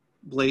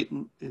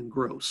blatant and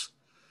gross.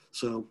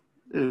 So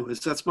anyways,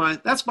 that's my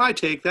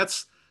take.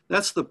 That's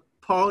the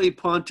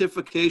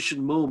polypontification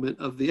moment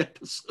of the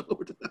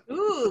episode.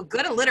 Ooh,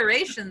 good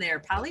alliteration there,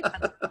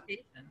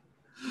 polypontification.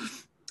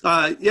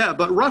 Yeah,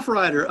 but Rough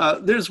Rider,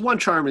 there's one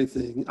charming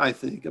thing, I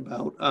think,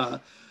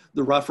 about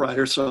the Rough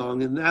Rider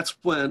song, and that's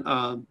when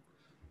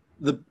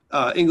the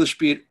English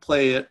Beat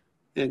play it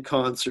in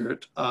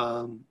concert,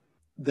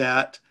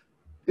 that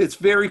it's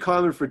very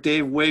common for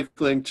Dave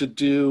Wakeling to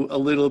do a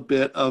little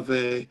bit of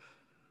a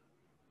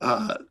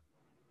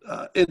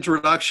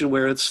introduction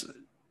where it's,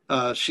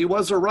 she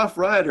was a Rough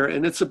Rider,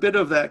 and it's a bit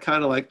of that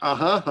kind of like,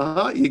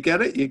 you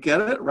get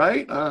it,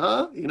 right?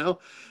 You know,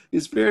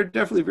 he's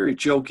definitely very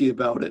jokey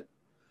about it.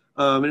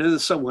 And it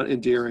is somewhat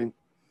endearing.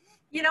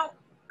 You know,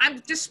 I'm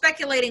just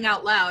speculating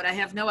out loud. I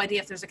have no idea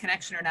if there's a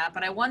connection or not,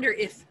 but I wonder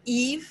if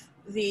Eve,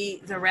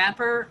 the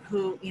rapper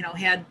who, you know,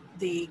 had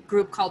the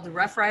group called the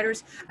Rough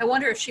Riders, I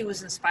wonder if she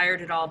was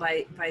inspired at all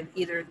by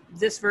either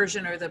this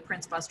version or the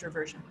Prince Buster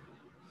version.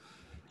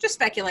 Just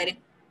speculating.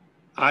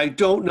 I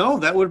don't know.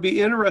 That would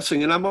be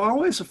interesting. And I'm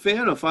always a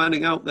fan of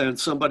finding out that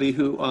somebody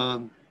who,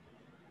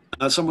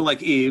 someone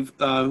like Eve,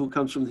 who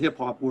comes from the hip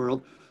hop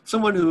world,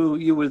 someone who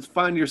you would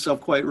find yourself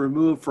quite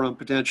removed from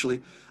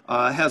potentially,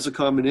 has a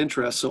common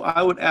interest. So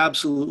I would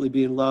absolutely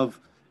be in love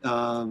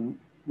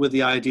with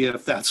the idea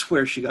if that's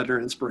where she got her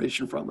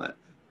inspiration from. That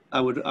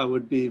I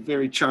would be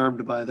very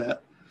charmed by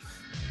that.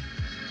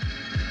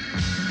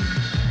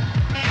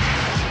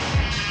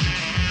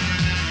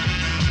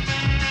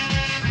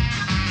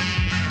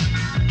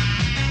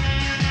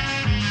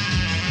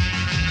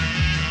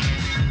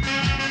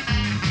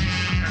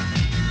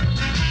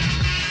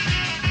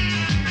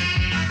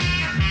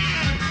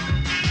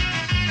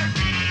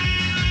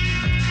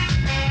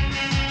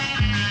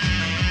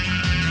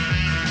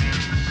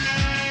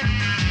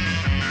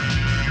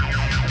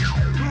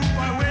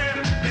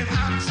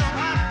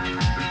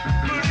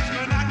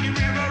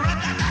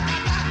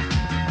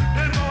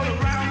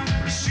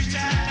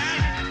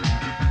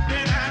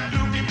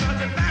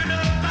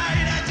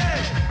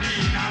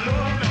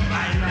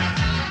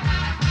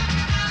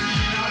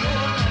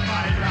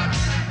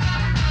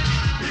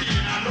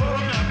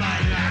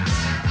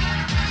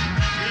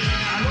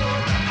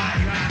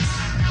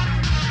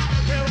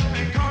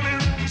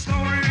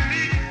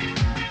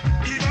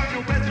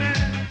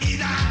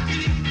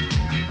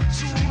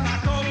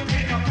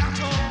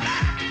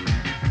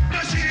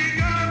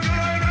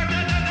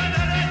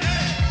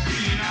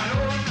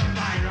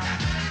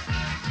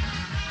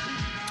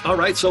 All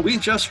right, so we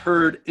just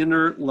heard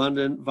Inner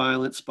London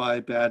Violence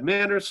by Bad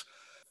Manners.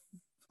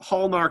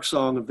 Hallmark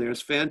song of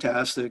theirs,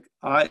 fantastic.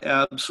 I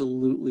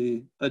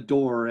absolutely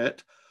adore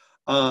it.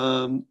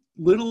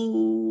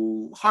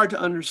 Little hard to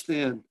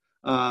understand.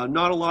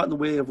 Not a lot in the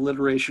way of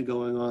alliteration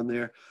going on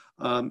there.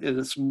 And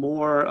it's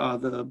more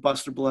the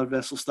Buster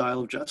Bloodvessel style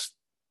of just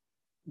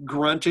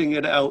grunting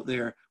it out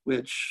there,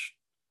 which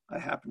I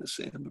happen to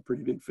say I'm a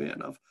pretty big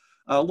fan of.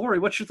 Lori,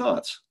 what's your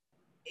thoughts?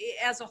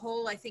 As a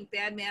whole, I think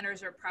Bad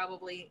Manners are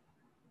probably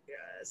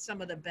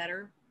some of the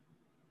better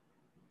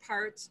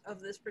parts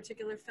of this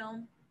particular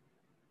film.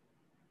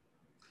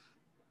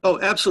 Oh,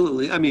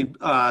 absolutely. I mean,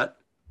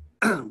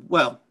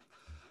 well,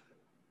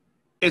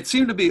 it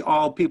seemed to be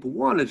all people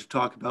wanted to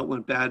talk about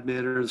when Bad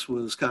Manners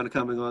was kind of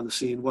coming on the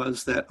scene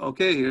was that,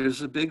 okay,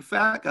 here's a big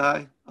fat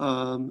guy.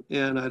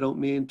 And I don't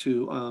mean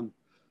to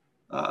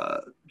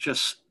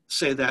just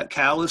say that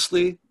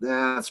callously.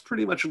 That's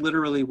pretty much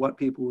literally what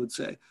people would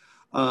say.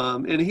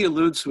 And he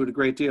alludes to it a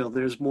great deal.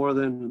 There's more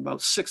than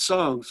about 6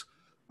 songs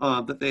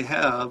that they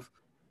have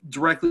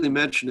directly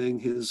mentioning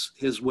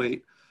his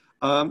weight.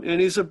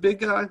 And he's a big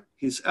guy.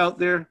 He's out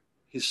there.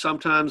 He's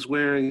sometimes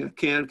wearing a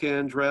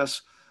can-can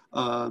dress.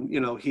 You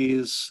know,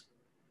 he's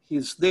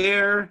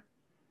there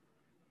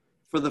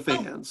for the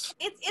fans.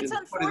 It's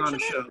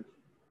unfortunate.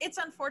 It's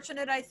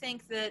unfortunate, I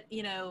think, that,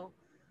 you know,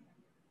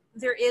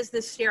 there is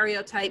this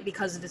stereotype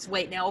because of his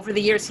weight. Now, over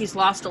the years, he's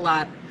lost a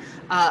lot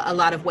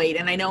of weight,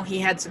 and I know he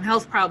had some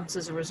health problems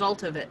as a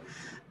result of it.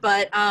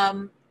 But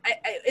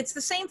it's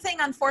the same thing,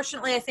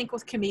 unfortunately, I think,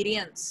 with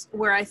comedians,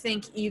 where I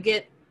think you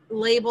get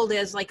labeled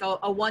as like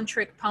a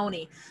one-trick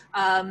pony.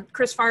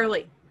 Chris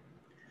Farley,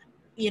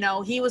 you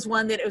know, he was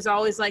one that was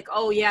always like,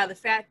 oh yeah, the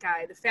fat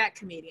guy, the fat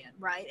comedian,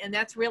 right? And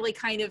that's really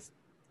kind of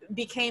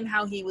became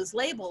how he was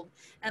labeled.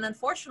 And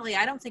unfortunately,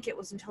 I don't think it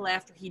was until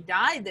after he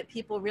died that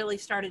people really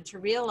started to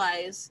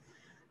realize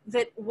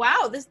that,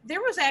 wow,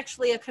 there was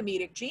actually a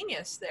comedic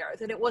genius there,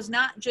 that it was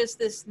not just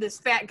this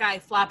fat guy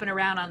flopping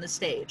around on the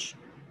stage.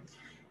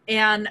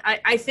 And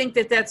I think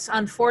that that's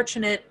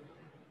unfortunate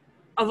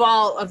of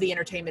all of the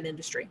entertainment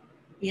industry,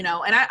 you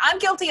know, and I'm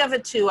guilty of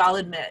it too, I'll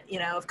admit, you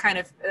know, of kind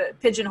of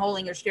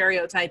pigeonholing or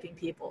stereotyping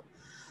people.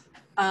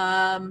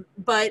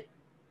 But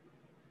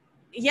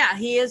yeah,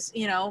 he is,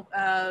 you know,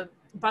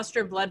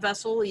 Buster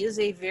Bloodvessel. He is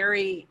a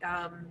very,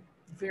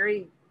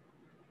 very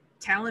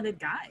talented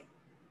guy.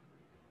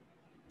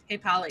 Hey,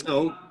 Polly.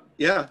 Oh,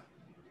 yeah.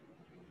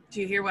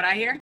 Do you hear what I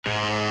hear?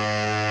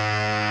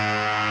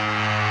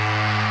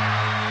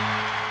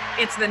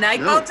 It's the night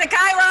boat to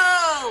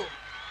Cairo.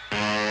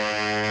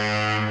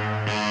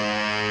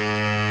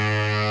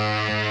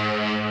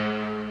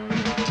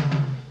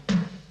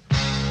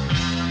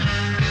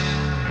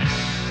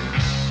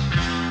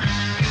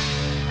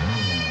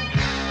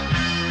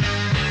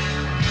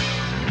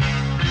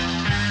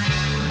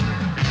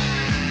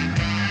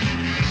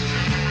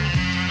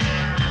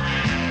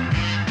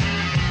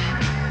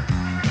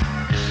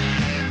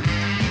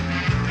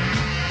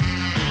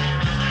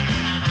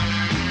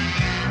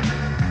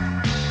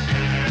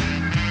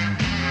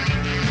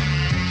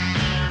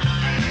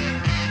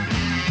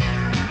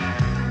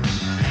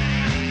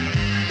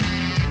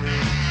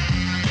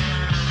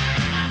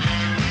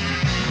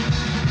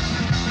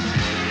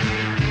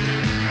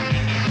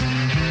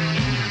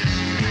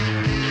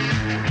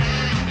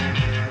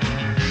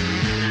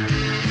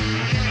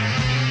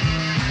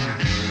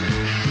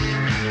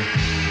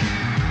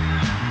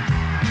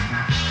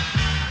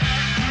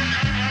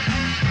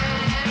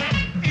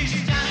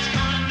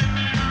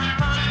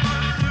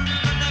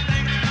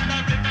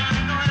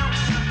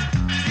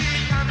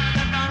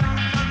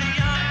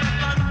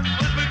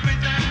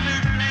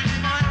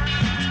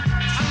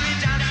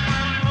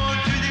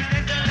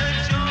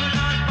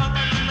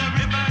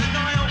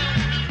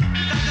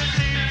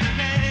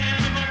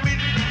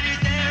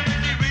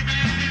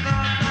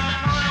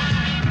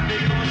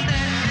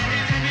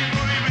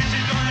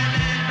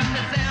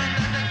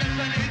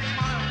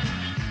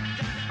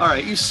 All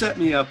right, you set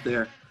me up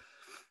there.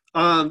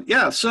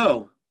 Yeah,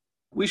 so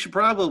we should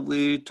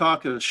probably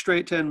talk a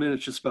straight 10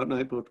 minutes just about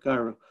Nightboat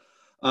Cairo.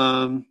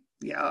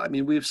 Yeah, I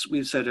mean, we've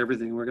said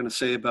everything we're going to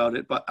say about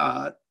it, but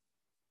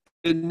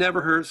it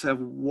never hurts to have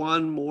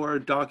one more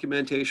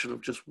documentation of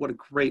just what a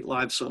great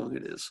live song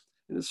it is.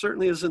 And it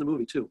certainly is in the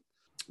movie, too.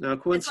 Now,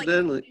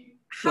 coincidentally...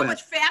 How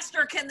much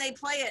faster can they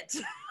play it?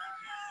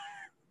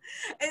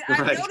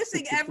 I'm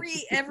noticing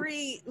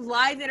every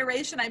live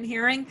iteration I'm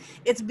hearing,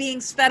 it's being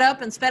sped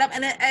up, and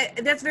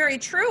that's very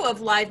true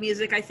of live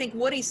music. I think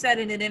Woody said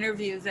in an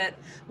interview that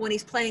when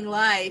he's playing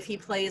live, he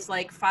plays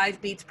like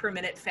 5 beats per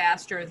minute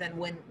faster than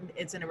when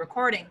it's in a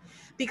recording,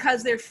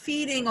 because they're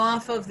feeding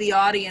off of the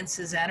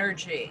audience's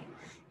energy,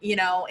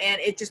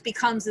 and it just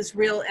becomes this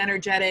real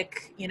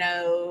energetic,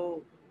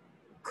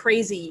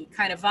 crazy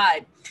kind of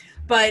vibe.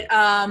 But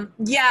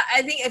yeah,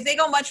 I think if they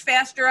go much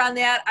faster on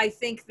that, I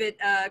think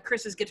that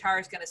Chris's guitar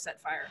is going to set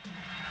fire.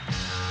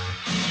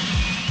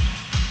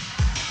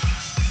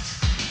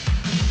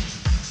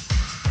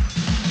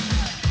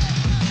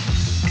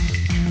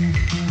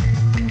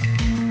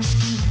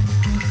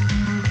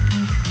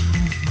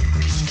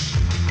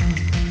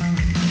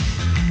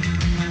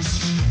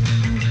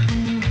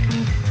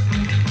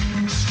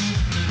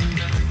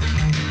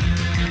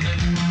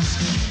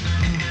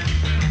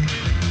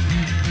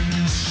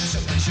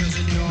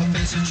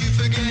 That you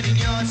forgetting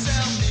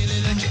yourself,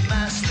 nearly let your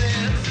mind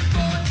slip.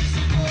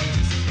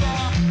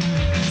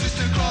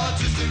 Just a crawl,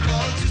 just a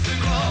crawl, just a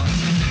crawl.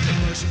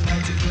 Emotion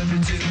lights your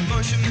everything,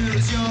 emotion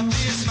mirrors your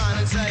fear. Smile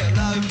and say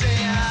hello,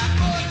 dear.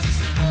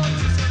 Just a crawl,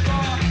 just a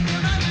crawl.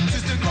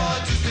 Just a crawl,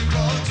 just a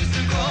crawl, just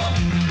a crawl.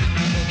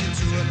 Walk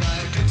into a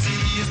nightclub, see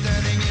you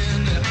standing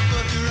in there.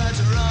 Both your eyes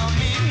are on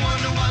me,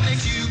 wonder what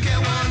makes you care,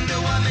 wonder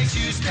what makes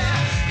you stare.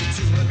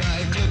 Into a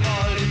nightclub,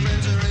 all your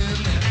friends are in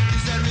there.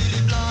 Is that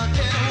really blonde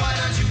hair? Why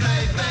don't you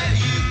play fair?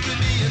 You could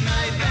be a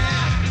nightmare.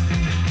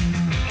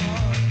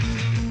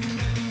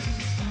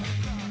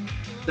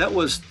 That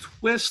was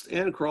Twist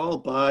and Crawl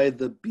by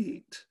The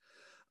Beat.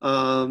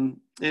 And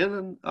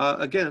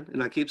again,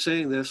 and I keep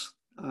saying this,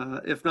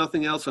 if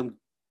nothing else, I'm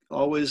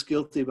always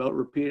guilty about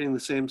repeating the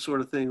same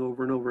sort of thing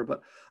over and over,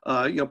 but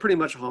pretty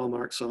much a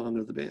hallmark song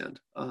of the band.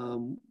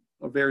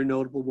 A very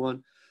notable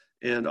one,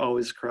 and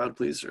always a crowd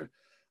pleaser.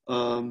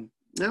 Now,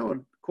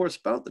 of course,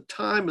 about the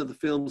time of the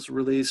film's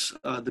release,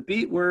 The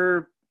Beat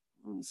were,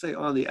 say,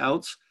 on the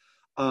outs.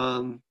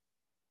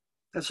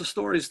 As the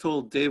stories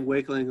told, Dave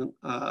Wakeling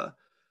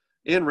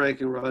and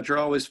Ranking Roger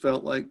always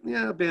felt like,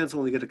 bands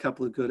only get a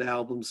couple of good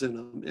albums in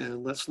them,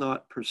 and let's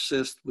not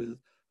persist with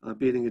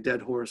beating a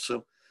dead horse.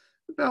 So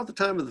about the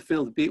time of the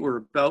film, The Beat were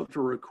about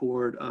to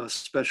record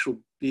Special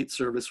Beat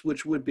Service,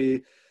 which would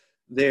be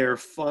their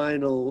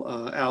final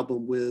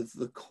album with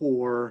the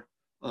core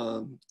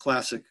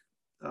classic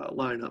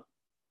lineup.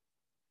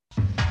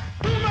 Too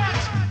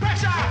much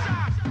pressure!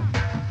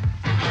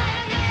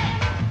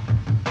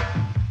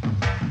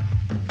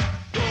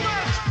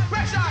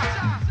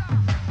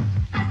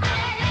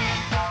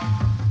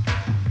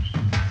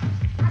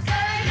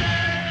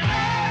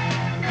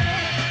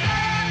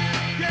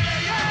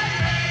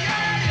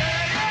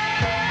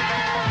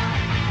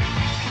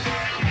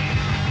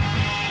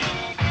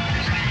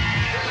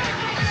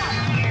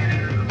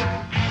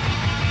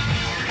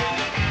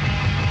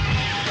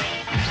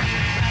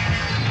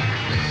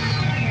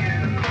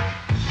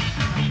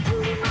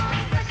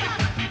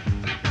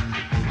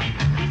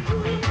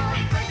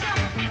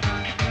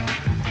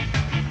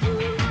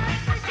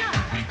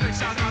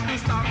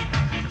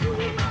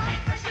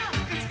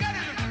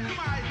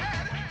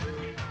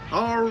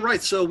 All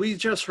right, so we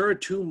just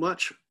heard Too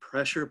Much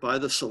Pressure by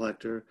The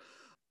Selecter,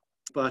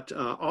 but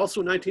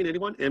also in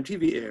 1981,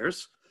 MTV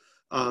airs.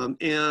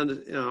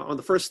 And on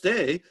the first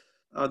day,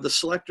 The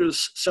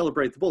Selecters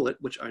Celebrate the Bullet,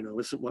 which I know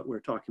isn't what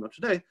we're talking about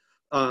today,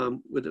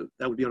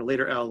 that would be on a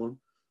later album,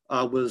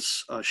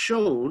 was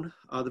shown.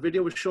 The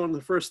video was shown on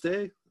the first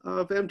day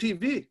of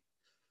MTV.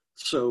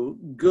 So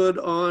good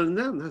on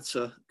them. That's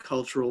a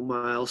cultural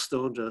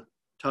milestone to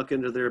tuck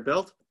into their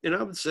belt. And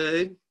I would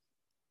say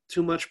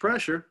Too Much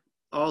Pressure,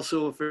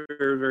 also a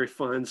very, very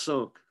fine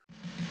song.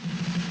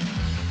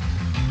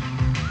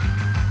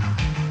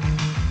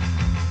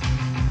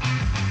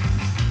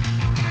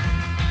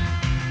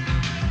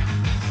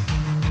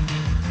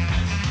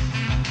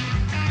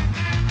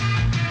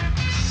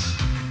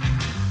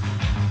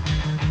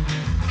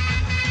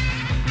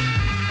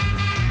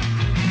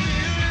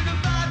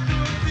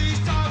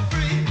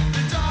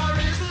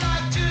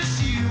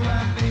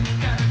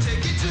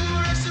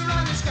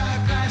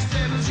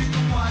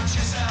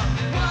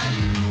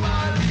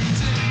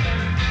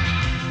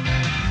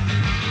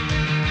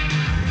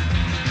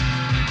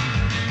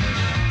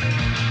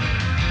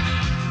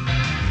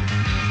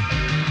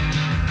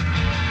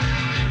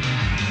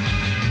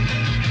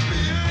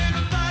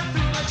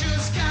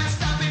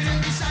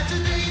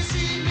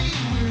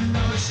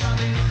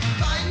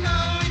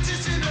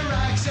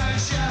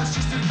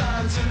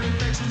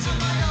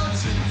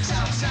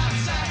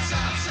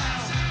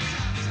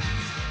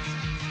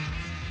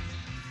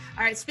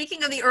 All right,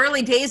 speaking of the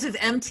early days of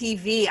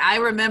MTV, I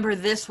remember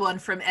this one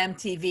from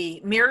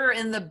MTV, Mirror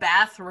in the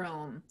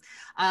Bathroom.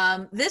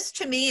 This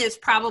to me is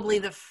probably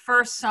the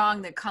first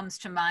song that comes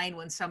to mind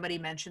when somebody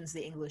mentions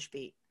the English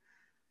Beat.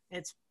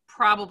 It's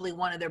probably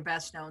one of their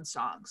best known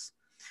songs.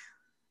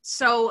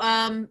 So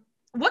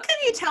what can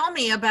you tell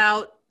me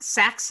about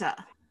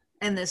Saxa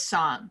in this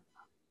song?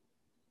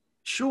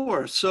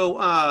 Sure.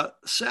 So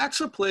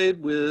Saxa played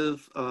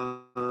with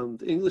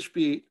the English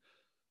Beat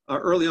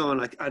early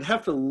on. I'd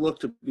have to look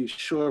to be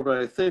sure, but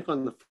I think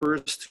on the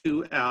first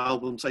two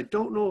albums, I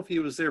don't know if he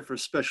was there for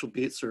special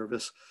beat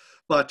service,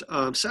 but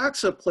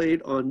Saxa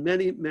played on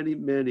many, many,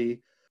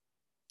 many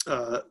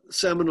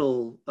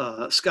seminal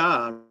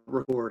ska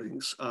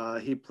recordings.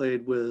 He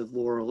played with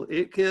Laurel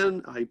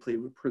Aitken, he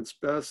played with Prince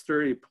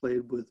Buster, he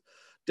played with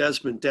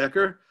Desmond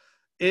Dekker,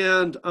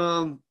 and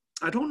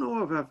I don't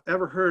know if I've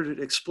ever heard it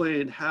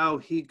explained how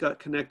he got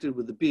connected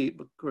with the beat,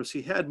 but of course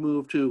he had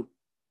moved to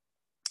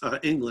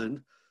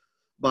England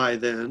by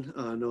then,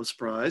 no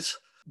surprise.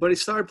 But he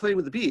started playing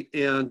with the beat.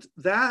 And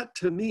that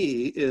to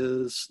me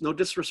is, no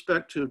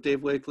disrespect to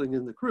Dave Wakeling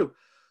and the crew,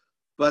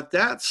 but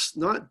that's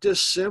not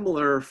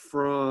dissimilar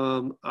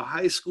from a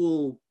high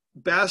school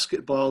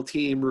basketball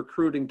team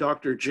recruiting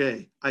Dr.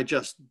 J. I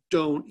just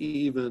don't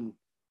even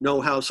know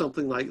how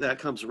something like that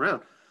comes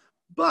around.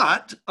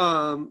 But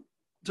to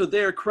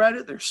their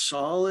credit, they're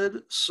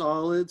solid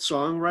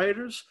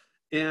songwriters.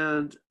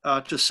 And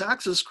to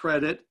Saxa's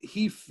credit,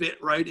 he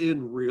fit right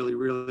in really,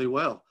 really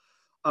well.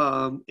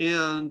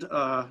 And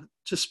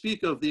to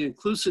speak of the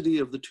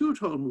inclusivity of the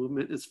two-tone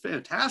movement, it's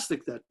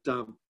fantastic that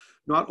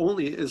not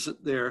only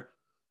isn't there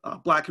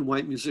black and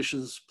white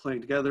musicians playing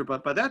together,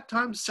 but by that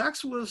time,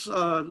 Saxa was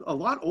a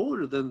lot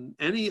older than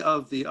any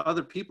of the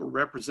other people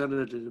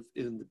represented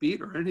in the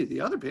Beat or any of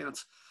the other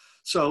bands.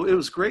 So it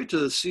was great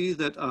to see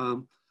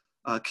that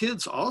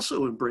kids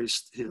also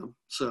embraced him.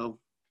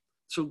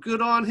 So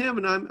good on him,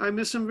 and I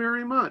miss him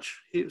very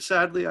much.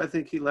 Sadly, I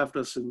think he left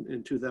us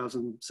in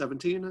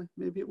 2017,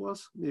 maybe it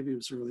was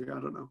earlier, I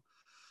don't know.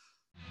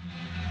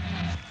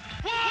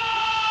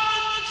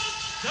 One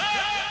step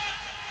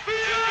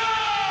beyond.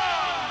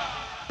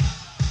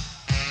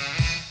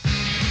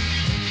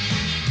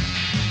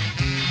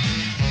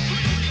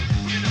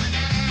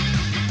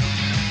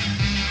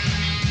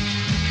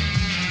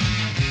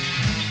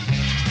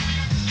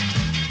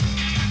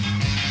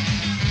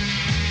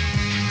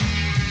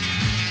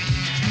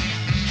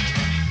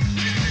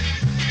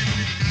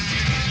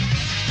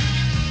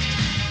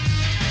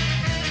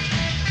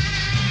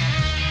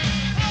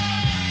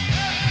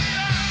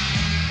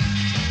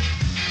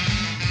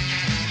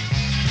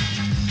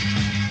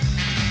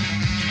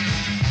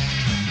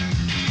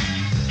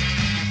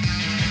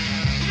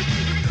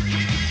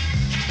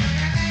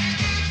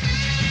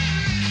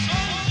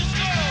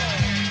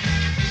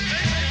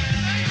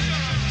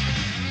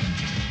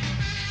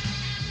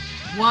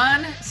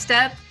 One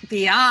Step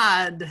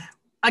Beyond.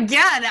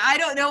 Again, I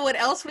don't know what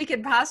else we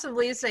could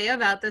possibly say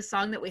about this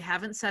song that we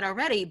haven't said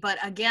already, but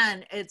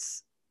again,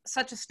 it's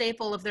such a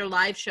staple of their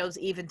live shows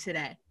even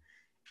today.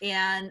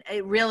 And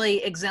it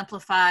really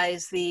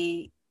exemplifies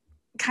the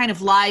kind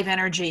of live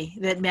energy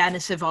that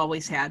Madness have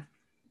always had.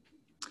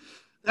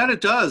 That it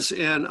does.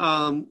 And,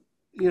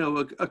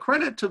 a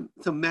credit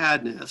to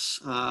Madness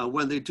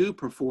when they do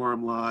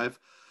perform live.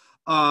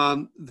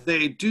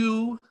 They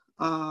do,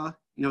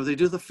 they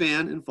do the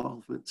fan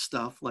involvement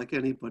stuff like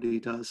anybody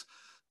does.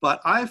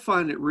 But I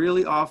find it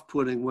really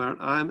off-putting when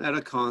I'm at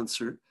a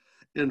concert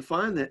and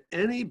find that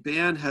any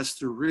band has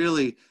to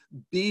really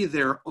be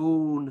their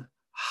own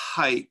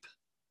hype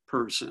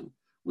person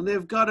when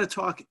they've got to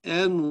talk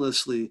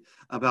endlessly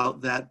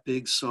about that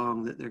big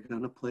song that they're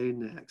going to play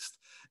next,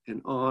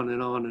 and on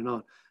and on and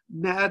on.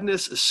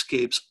 Madness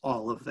escapes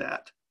all of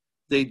that.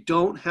 They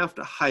don't have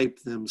to hype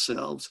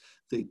themselves.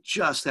 They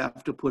just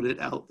have to put it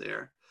out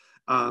there.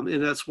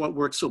 And that's what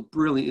works so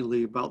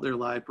brilliantly about their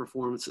live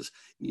performances.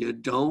 You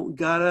don't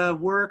gotta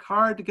work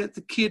hard to get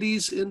the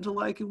kiddies into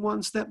liking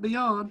One Step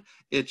Beyond.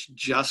 It's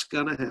just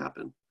gonna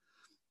happen.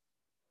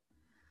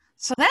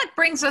 So that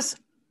brings us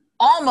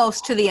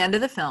almost to the end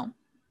of the film.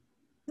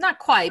 Not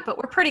quite, but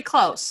we're pretty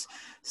close.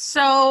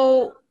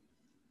 So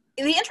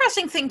the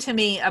interesting thing to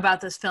me about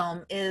this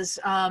film is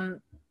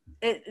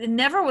it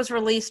never was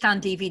released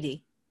on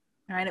DVD.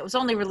 All right, it was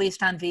only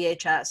released on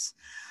VHS.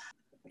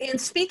 In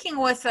speaking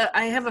with,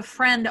 I have a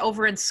friend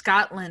over in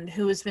Scotland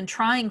who has been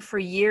trying for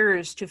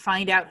years to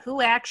find out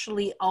who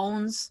actually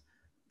owns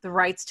the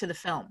rights to the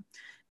film,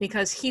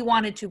 because he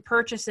wanted to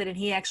purchase it and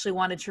he actually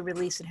wanted to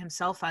release it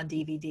himself on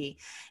DVD.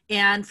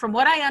 And from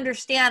what I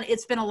understand,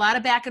 it's been a lot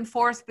of back and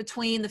forth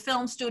between the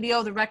film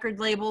studio, the record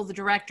label, the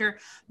director.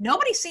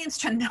 Nobody seems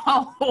to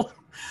know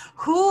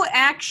who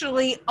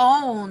actually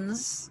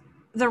owns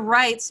the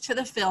rights to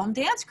the film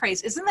Dance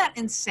Craze. Isn't that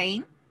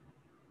insane?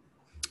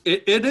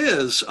 It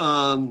is.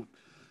 The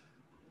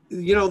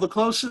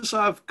closest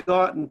I've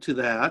gotten to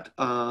that,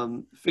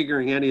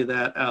 figuring any of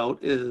that out,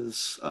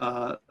 is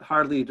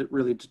hardly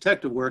really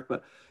detective work.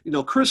 But,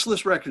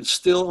 Chrysalis Records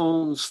still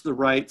owns the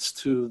rights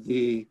to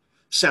the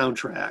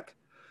soundtrack.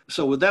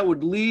 So that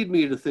would lead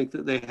me to think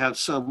that they have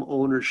some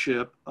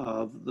ownership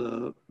of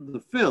the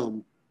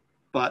film,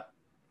 but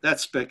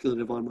that's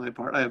speculative on my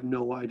part. I have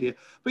no idea.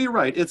 But you're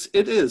right. It's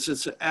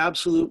an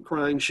absolute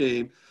crying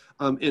shame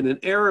in an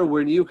era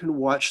when you can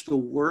watch the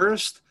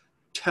worst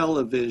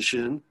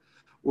television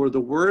or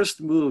the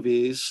worst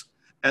movies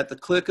at the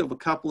click of a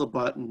couple of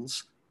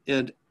buttons,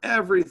 and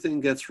everything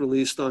gets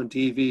released on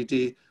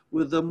DVD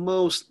with the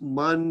most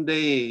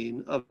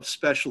mundane of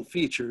special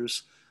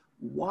features.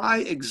 Why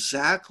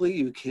exactly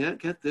you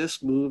can't get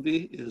this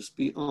movie is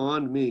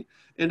beyond me.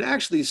 And to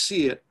actually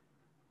see it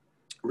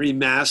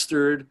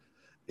remastered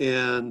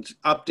and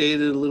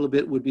updated a little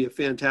bit would be a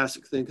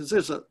fantastic thing,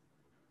 because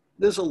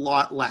there's a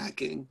lot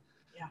lacking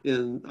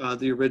in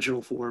the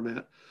original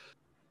format.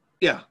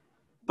 Yeah.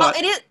 But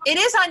well, it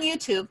is on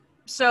YouTube.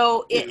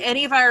 So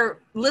any of our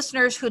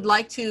listeners who'd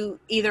like to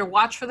either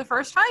watch for the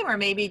first time or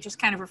maybe just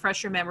kind of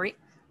refresh your memory,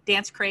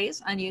 Dance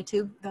Craze on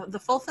YouTube, the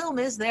full film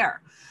is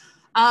there.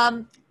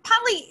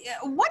 Polly,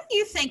 what do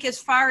you think as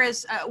far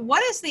as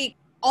what is the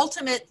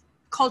ultimate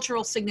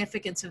cultural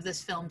significance of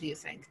this film, do you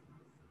think?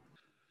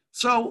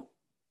 So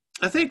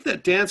I think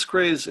that Dance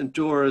Craze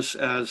endures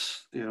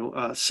as,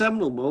 a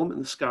seminal moment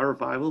in the ska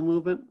revival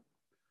movement.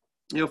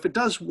 If it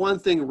does one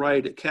thing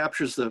right, it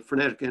captures the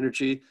frenetic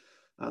energy,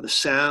 the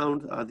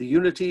sound, the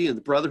unity and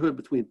the brotherhood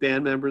between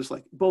band members,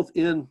 like both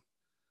in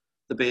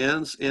the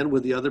bands and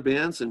with the other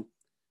bands. And,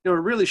 it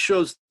really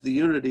shows the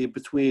unity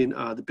between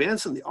the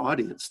bands and the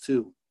audience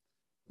too.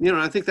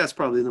 I think that's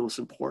probably the most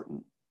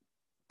important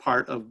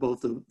part of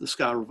both the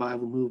ska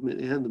revival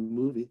movement and the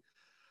movie.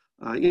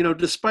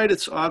 Despite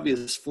its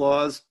obvious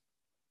flaws,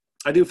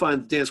 I do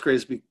find Dance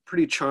Craze to be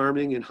pretty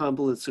charming and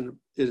humble in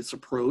its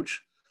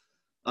approach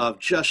of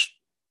just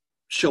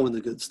showing the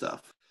good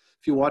stuff.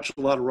 If you watch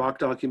a lot of rock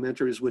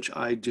documentaries, which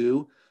I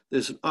do,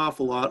 there's an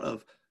awful lot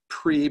of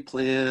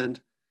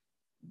pre-planned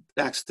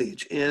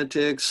backstage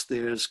antics.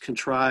 There's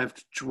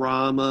contrived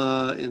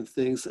drama and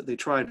things that they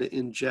try to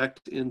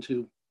inject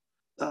into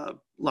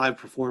live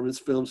performance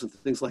films and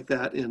things like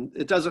that. And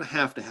it doesn't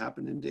have to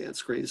happen in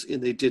Dance Craze,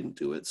 and they didn't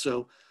do it.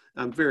 So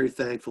I'm very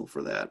thankful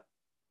for that.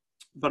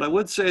 But I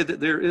would say that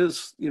there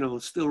is,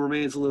 still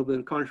remains a little bit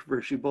of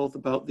controversy, both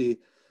about the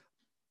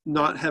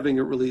not having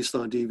it released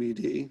on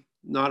DVD,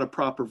 not a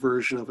proper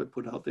version of it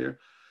put out there,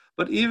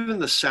 but even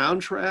the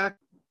soundtrack.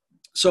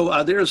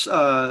 So there's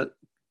a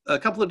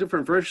couple of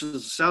different versions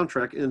of the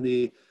soundtrack. In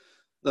the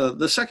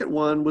second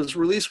one was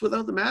released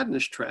without the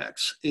Madness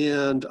tracks.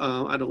 And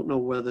I don't know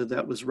whether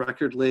that was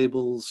record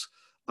labels,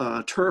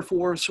 turf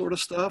war sort of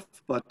stuff,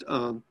 but.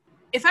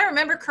 If I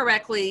remember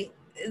correctly,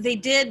 they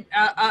did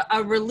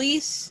a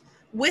release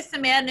with the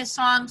Madness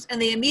songs and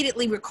they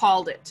immediately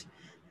recalled it.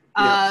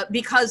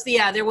 Because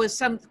there was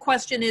some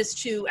question as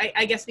to,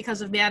 I guess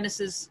because of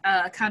Madness's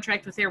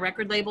contract with their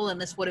record label, and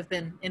this would have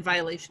been in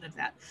violation of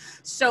that.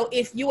 So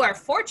if you are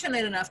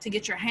fortunate enough to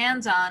get your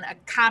hands on a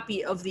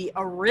copy of the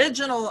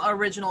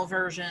original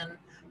version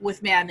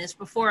with Madness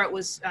before it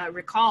was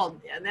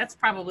recalled, that's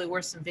probably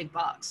worth some big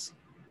bucks.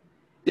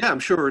 Yeah, I'm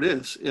sure it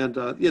is. And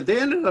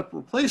they ended up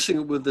replacing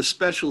it with the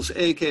Specials,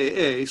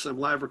 AKA, some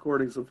live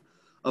recordings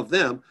of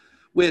them,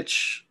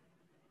 which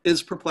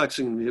is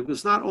perplexing to me. It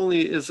was not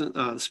only isn't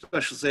the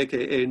Specials,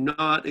 AKA,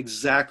 not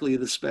exactly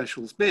the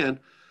Specials band,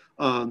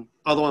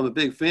 although I'm a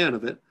big fan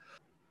of it.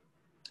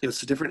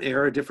 It's a different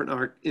era, different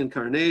art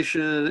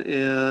incarnation,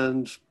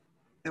 and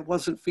it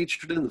wasn't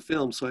featured in the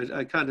film, so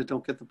I kind of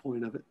don't get the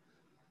point of it.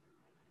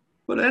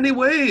 But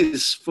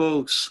anyways,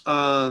 folks,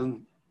 that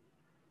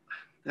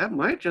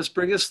might just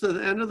bring us to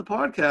the end of the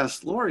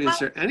podcast. Lori, is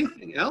there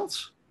anything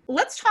else?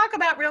 Let's talk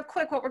about real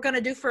quick what we're going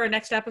to do for our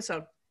next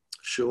episode.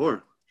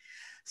 Sure.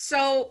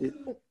 So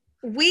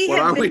we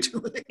doing?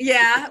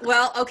 Yeah,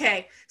 well,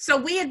 okay. So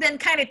we had been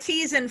kind of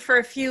teasing for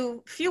a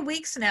few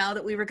weeks now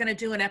that we were going to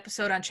do an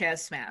episode on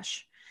Chas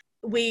Smash.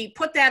 We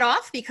put that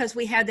off because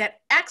we had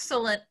that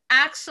excellent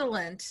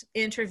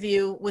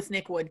interview with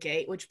Nick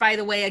Woodgate, which, by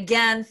the way,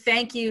 again,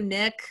 thank you,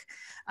 Nick.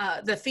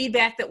 The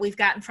feedback that we've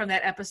gotten from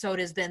that episode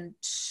has been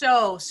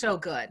so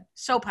good,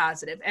 so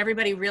positive.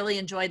 Everybody really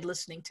enjoyed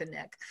listening to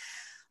Nick.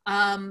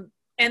 And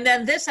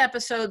then this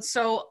episode,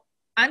 so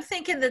I'm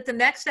thinking that the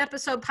next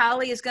episode,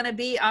 Polly, is going to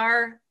be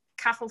our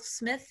Cathal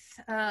Smith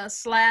 /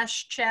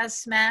 Chas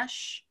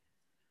Smash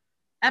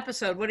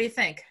episode. What do you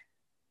think?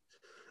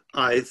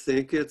 I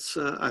think it's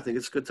a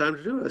good time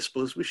to do it. I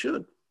suppose we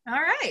should. All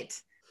right.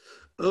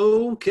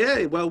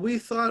 Okay. Well, we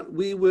thought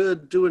we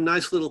would do a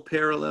nice little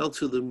parallel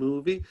to the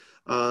movie.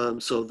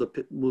 So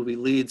the movie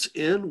leads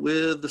in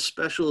with the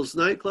Specials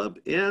nightclub,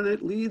 and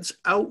it leads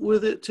out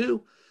with it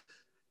too.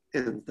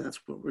 And that's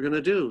what we're going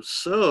to do.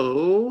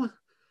 So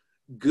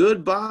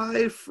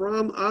goodbye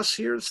from us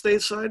here at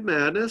Stateside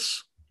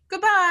Madness.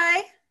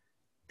 Goodbye.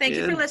 Thank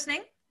you for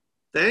listening.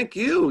 Thank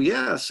you.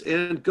 Yes.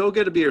 And go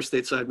get a beer,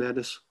 Stateside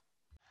Madness.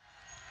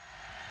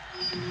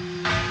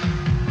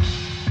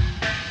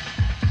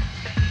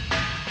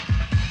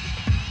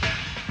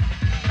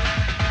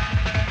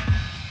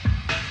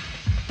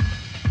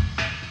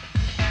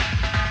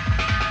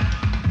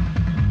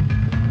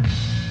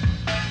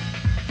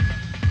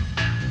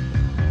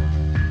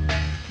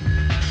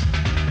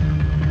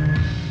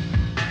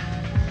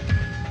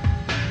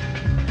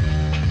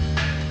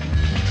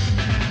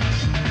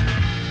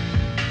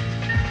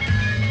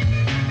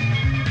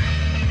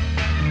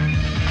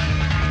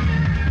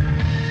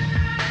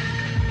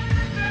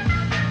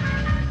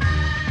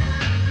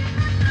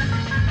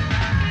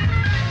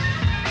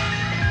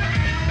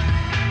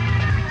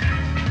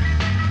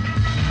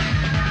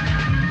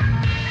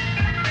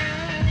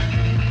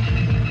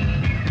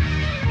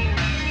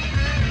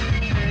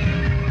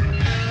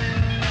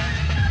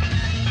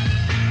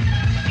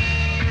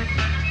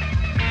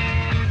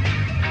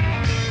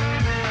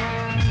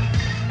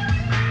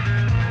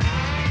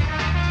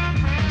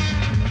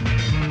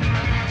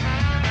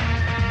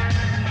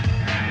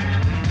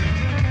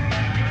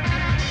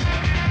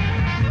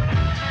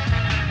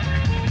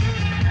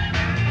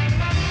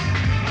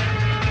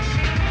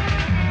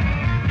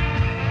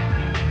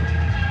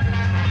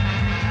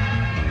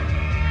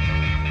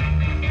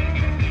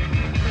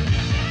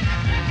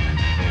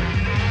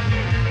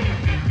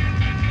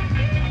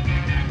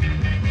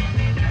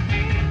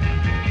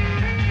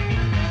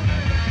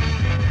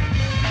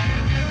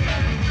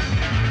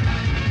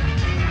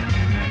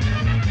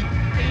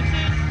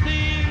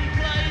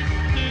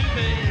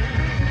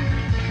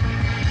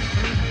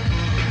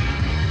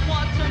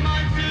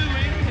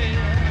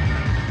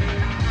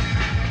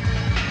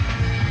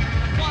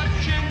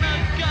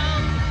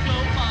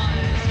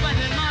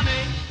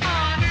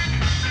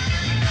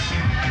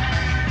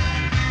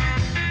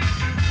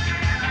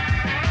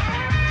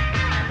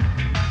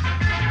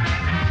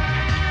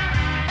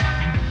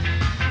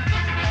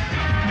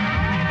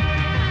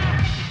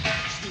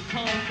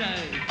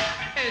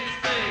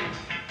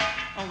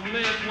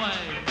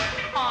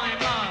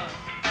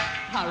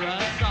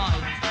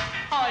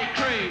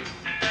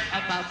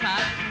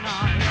 top.